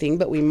at everything,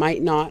 but we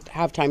might not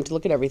have time to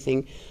look at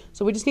everything.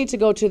 So we just need to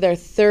go to their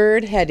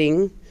 3rd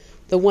heading,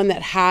 the one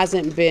that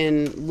hasn't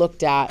been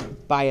looked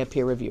at by a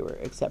peer reviewer,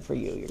 except for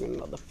you. You're going to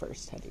know the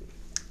 1st heading.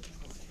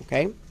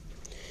 Okay?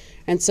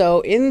 And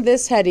so in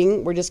this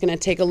heading, we're just going to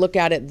take a look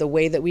at it the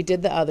way that we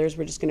did the others.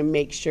 We're just going to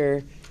make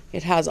sure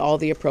it has all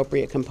the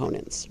appropriate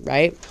components,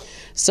 right?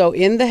 So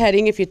in the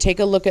heading, if you take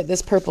a look at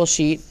this purple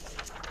sheet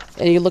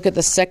and you look at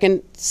the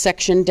second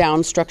section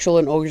down, structural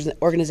and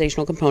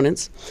organizational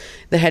components,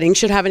 the heading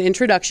should have an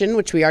introduction,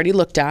 which we already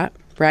looked at,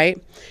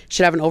 right?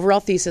 Should have an overall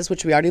thesis,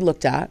 which we already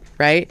looked at,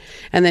 right?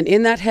 And then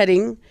in that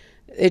heading,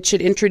 it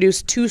should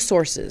introduce 2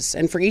 sources.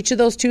 And for each of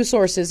those 2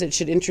 sources, it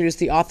should introduce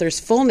the author's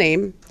full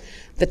name,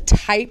 the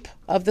type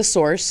of the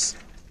source.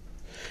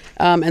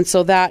 And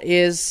so that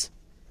is,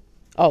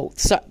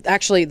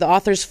 actually the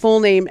author's full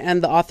name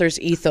and the author's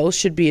ethos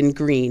should be in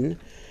green.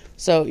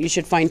 So you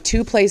should find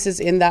 2 places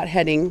in that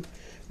heading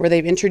where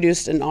they've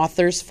introduced an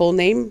author's full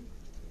name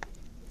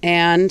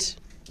and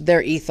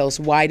their ethos.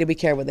 Why do we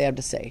care what they have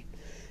to say?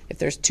 If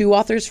there's 2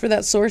 authors for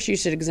that source, you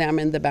should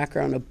examine the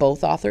background of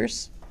both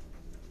authors.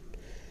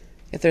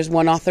 If there's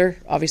 1 author,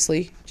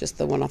 obviously, just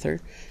the 1 author.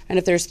 And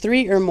if there's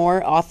 3 or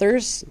more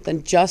authors,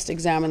 then just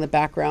examine the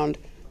background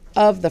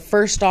of the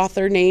first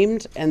author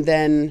named and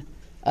then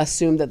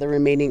assume that the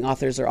remaining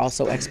authors are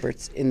also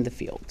experts in the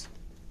field.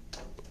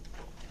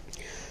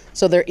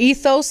 So their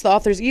ethos, the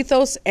author's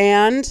ethos,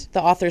 and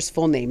the author's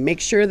full name. Make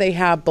sure they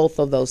have both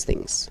of those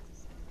things.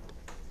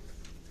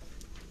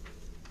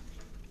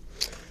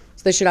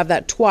 So they should have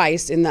that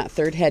twice in that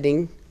third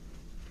heading.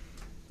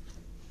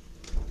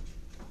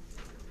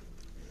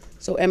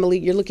 So Emily,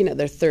 you're looking at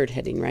their third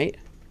heading, right?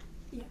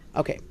 Yeah.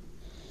 Okay.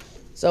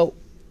 So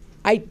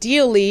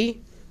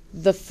ideally,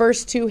 the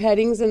first 2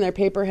 headings in their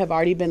paper have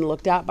already been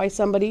looked at by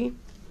somebody.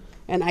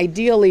 And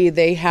ideally,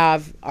 they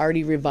have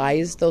already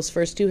revised those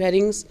first 2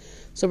 headings.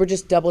 So we're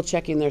just double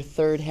checking their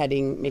third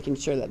heading, making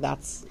sure that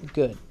that's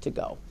good to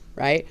go,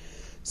 right?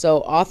 So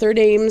author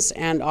names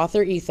and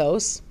author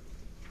ethos.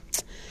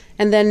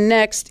 And then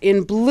next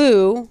in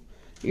blue,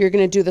 you're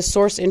going to do the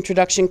source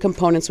introduction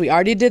components. We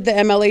already did the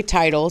MLA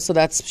title, so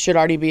that should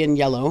already be in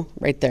yellow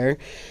right there.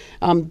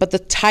 But the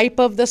type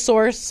of the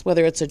source,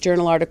 whether it's a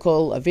journal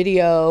article, a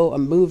video, a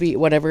movie,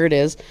 whatever it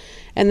is,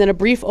 and then a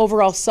brief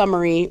overall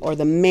summary or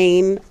the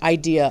main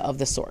idea of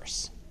the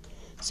source.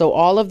 So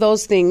all of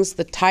those things,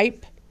 the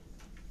type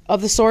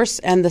of the source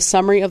and the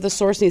summary of the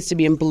source needs to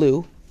be in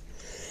blue.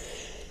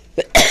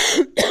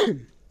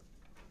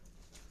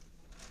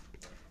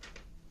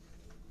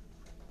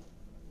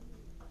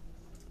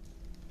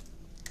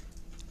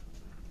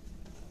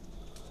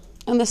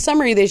 And the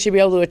summary they should be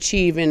able to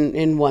achieve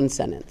in 1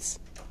 sentence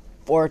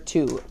or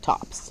 2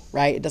 tops,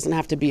 right? It doesn't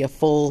have to be a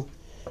full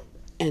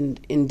and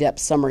in-depth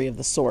summary of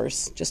the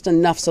source, just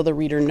enough so the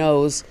reader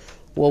knows,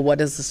 well, what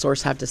does the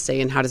source have to say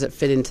and how does it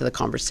fit into the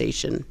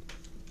conversation?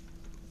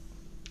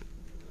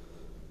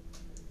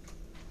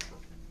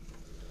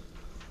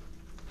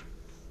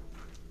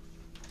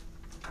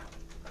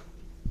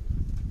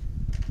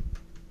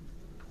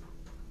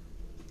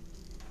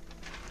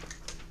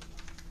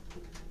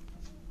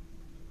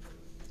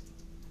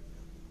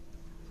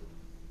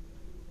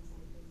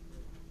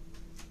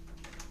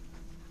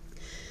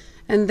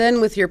 And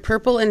then with your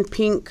purple and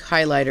pink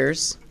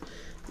highlighters,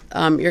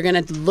 you're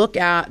going to look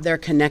at their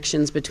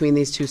connections between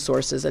these 2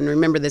 sources. And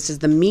remember, this is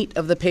the meat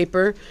of the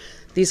paper.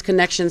 These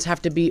connections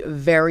have to be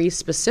very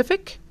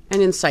specific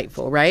and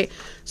insightful, right?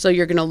 So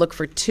you're going to look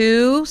for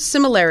 2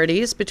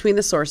 similarities between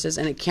the sources,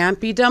 and it can't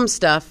be dumb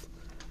stuff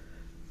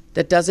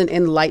that doesn't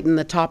enlighten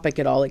the topic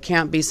at all. It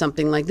can't be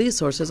something like, these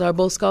sources are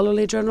both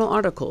scholarly journal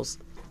articles.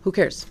 Who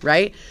cares,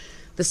 right?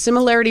 The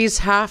similarities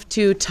have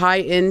to tie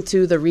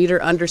into the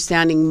reader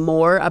understanding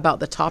more about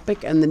the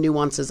topic and the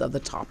nuances of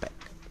the topic.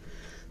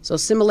 So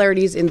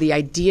similarities in the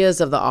ideas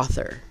of the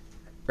author,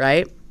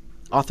 right?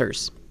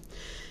 Authors.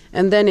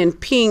 And then in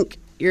pink,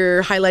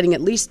 you're highlighting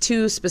at least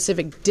 2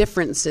 specific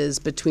differences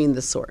between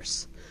the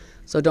source.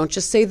 So don't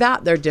just say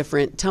that they're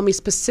different. Tell me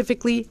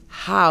specifically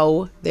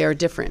how they are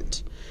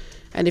different.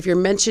 And if you're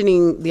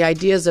mentioning the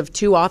ideas of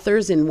 2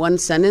 authors in 1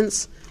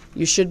 sentence,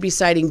 you should be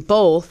citing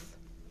both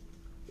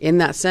in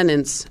that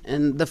sentence,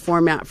 and the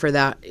format for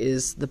that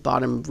is the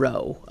bottom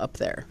row up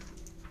there.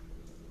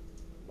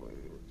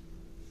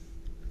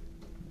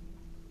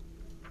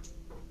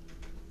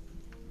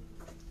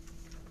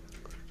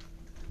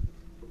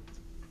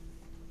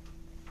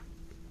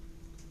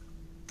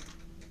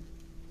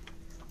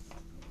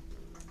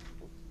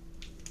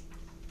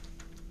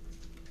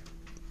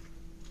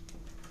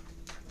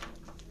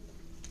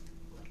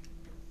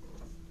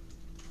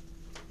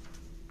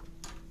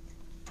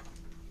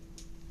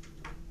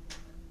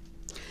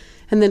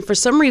 And then for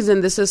some reason,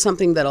 this is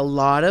something that a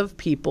lot of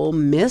people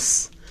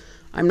miss.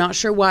 I'm not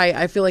sure why.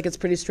 I feel like it's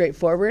pretty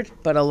straightforward,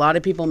 but a lot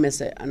of people miss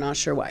it. I'm not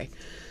sure why.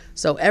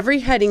 So every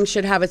heading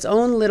should have its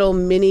own little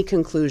mini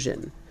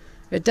conclusion.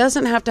 It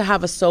doesn't have to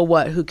have a so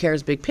what, who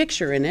cares big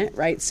picture in it,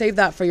 right? Save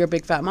that for your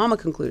big fat mama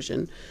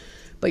conclusion.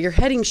 But your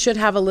heading should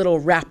have a little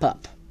wrap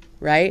up,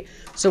 right?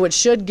 So it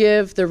should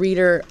give the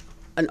reader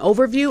an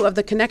overview of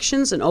the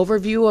connections, an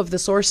overview of the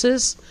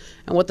sources,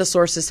 and what the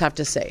sources have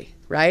to say,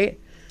 right?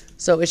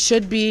 So it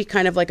should be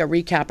kind of like a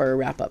recap or a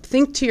wrap up.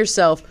 Think to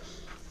yourself,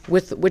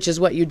 which is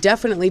what you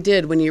definitely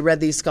did when you read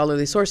these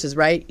scholarly sources,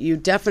 right? You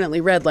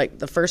definitely read like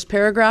the first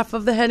paragraph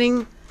of the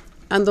heading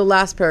and the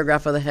last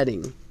paragraph of the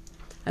heading.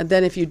 And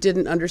then if you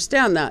didn't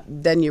understand that,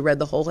 then you read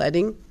the whole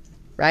heading,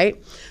 right?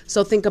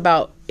 So think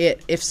about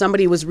it. If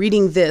somebody was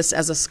reading this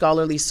as a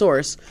scholarly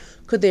source,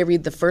 could they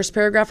read the first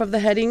paragraph of the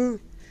heading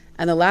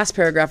and the last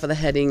paragraph of the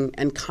heading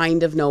and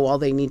kind of know all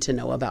they need to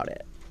know about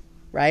it,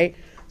 right?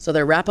 So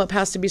their wrap-up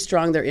has to be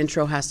strong, their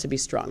intro has to be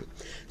strong.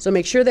 So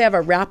make sure they have a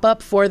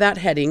wrap-up for that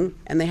heading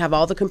and they have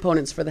all the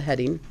components for the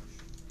heading.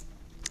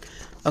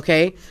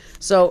 Okay,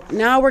 so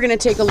now we're going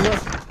to take a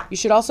look. You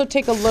should also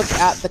take a look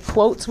at the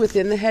quotes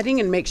within the heading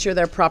and make sure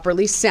they're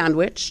properly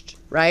sandwiched,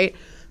 right?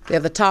 They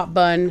have the top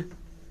bun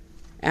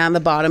and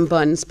the bottom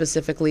bun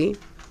specifically.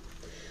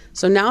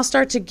 So now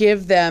start to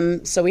give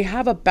them, so we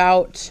have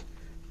about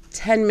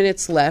 10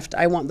 minutes left.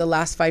 I want the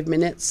last 5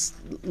 minutes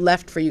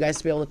left for you guys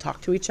to be able to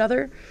talk to each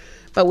other.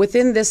 But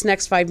within this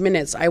next 5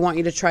 minutes, I want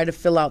you to try to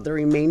fill out the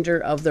remainder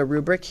of the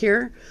rubric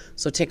here.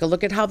 So take a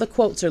look at how the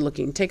quotes are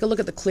looking. Take a look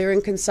at the clear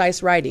and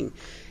concise writing.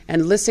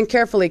 And listen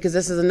carefully, because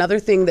this is another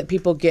thing that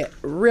people get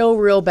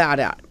real bad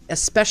at,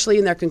 especially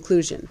in their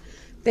conclusion.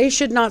 They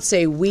should not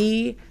say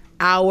we,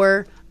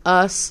 our,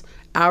 us,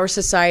 our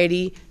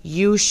society,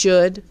 you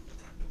should,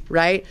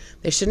 right?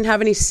 They shouldn't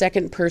have any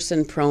second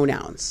person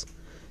pronouns.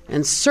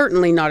 And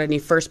certainly not any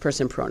first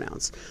person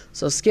pronouns.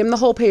 So skim the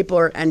whole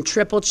paper and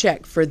triple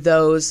check for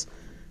those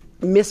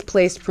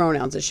misplaced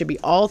pronouns. It should be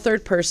all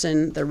third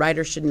person. The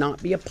writer should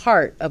not be a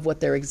part of what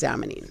they're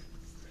examining.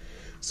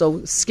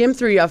 So skim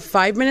through. You have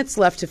 5 minutes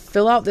left to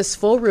fill out this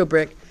full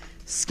rubric.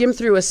 Skim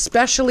through,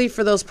 especially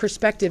for those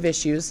perspective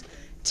issues.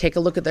 Take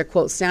a look at their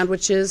quote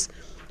sandwiches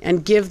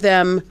and give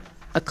them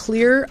a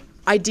clear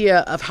idea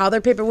of how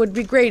their paper would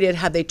be graded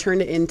had they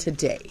turned it in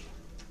today.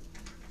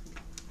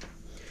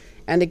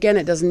 And again,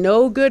 it does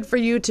no good for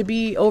you to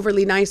be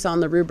overly nice on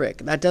the rubric.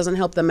 That doesn't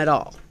help them at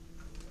all.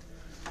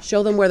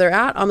 Show them where they're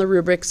at on the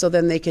rubric so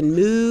then they can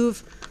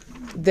move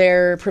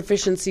their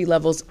proficiency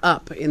levels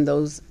up in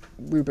those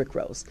rubric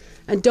rows.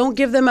 And don't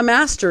give them a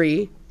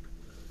mastery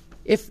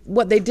if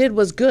what they did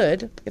was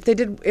good. If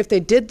they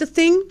did the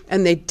thing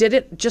and they did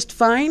it just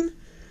fine,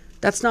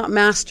 that's not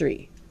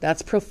mastery.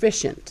 That's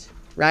proficient,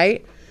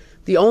 right?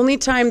 The only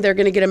time they're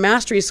going to get a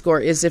mastery score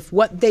is if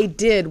what they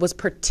did was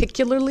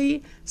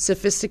particularly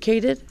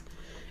sophisticated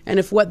and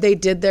if what they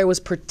did there was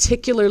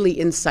particularly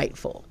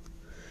insightful.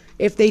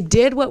 If they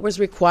did what was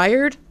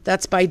required,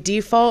 that's by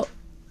default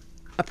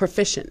a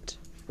proficient,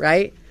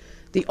 right?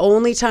 The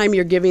only time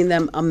you're giving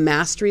them a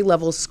mastery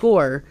level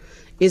score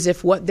is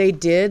if what they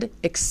did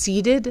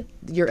exceeded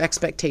your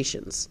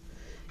expectations.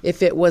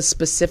 If it was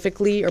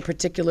specifically or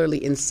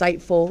particularly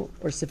insightful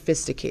or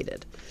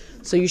sophisticated.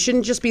 So you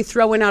shouldn't just be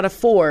throwing out a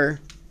 4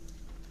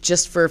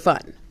 just for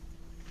fun,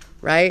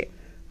 right?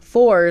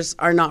 4s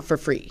are not for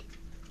free.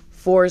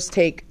 4s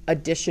take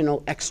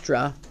additional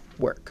extra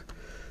work.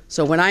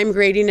 So when I'm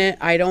grading it,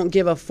 I don't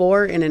give a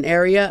 4 in an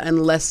area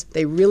unless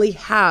they really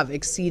have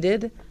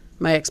exceeded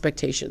my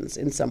expectations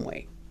in some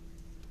way.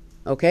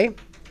 Okay?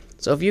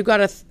 So if you got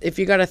a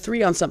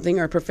 3 on something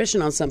or a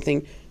proficient on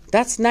something,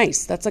 that's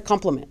nice. That's a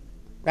compliment,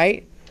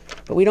 right?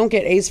 But we don't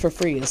get A's for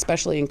free,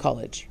 especially in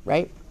college,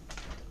 right?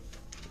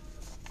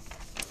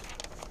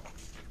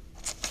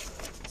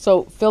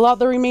 So fill out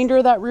the remainder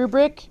of that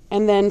rubric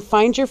and then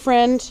find your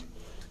friend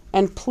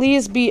and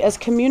please be as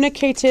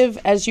communicative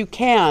as you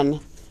can.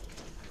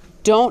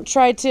 Don't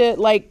try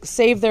to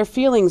save their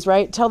feelings,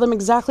 right? Tell them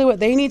exactly what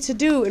they need to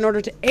do in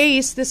order to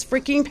ace this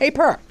freaking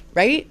paper,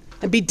 right?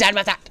 And be done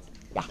with that.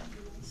 Yeah.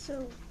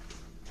 So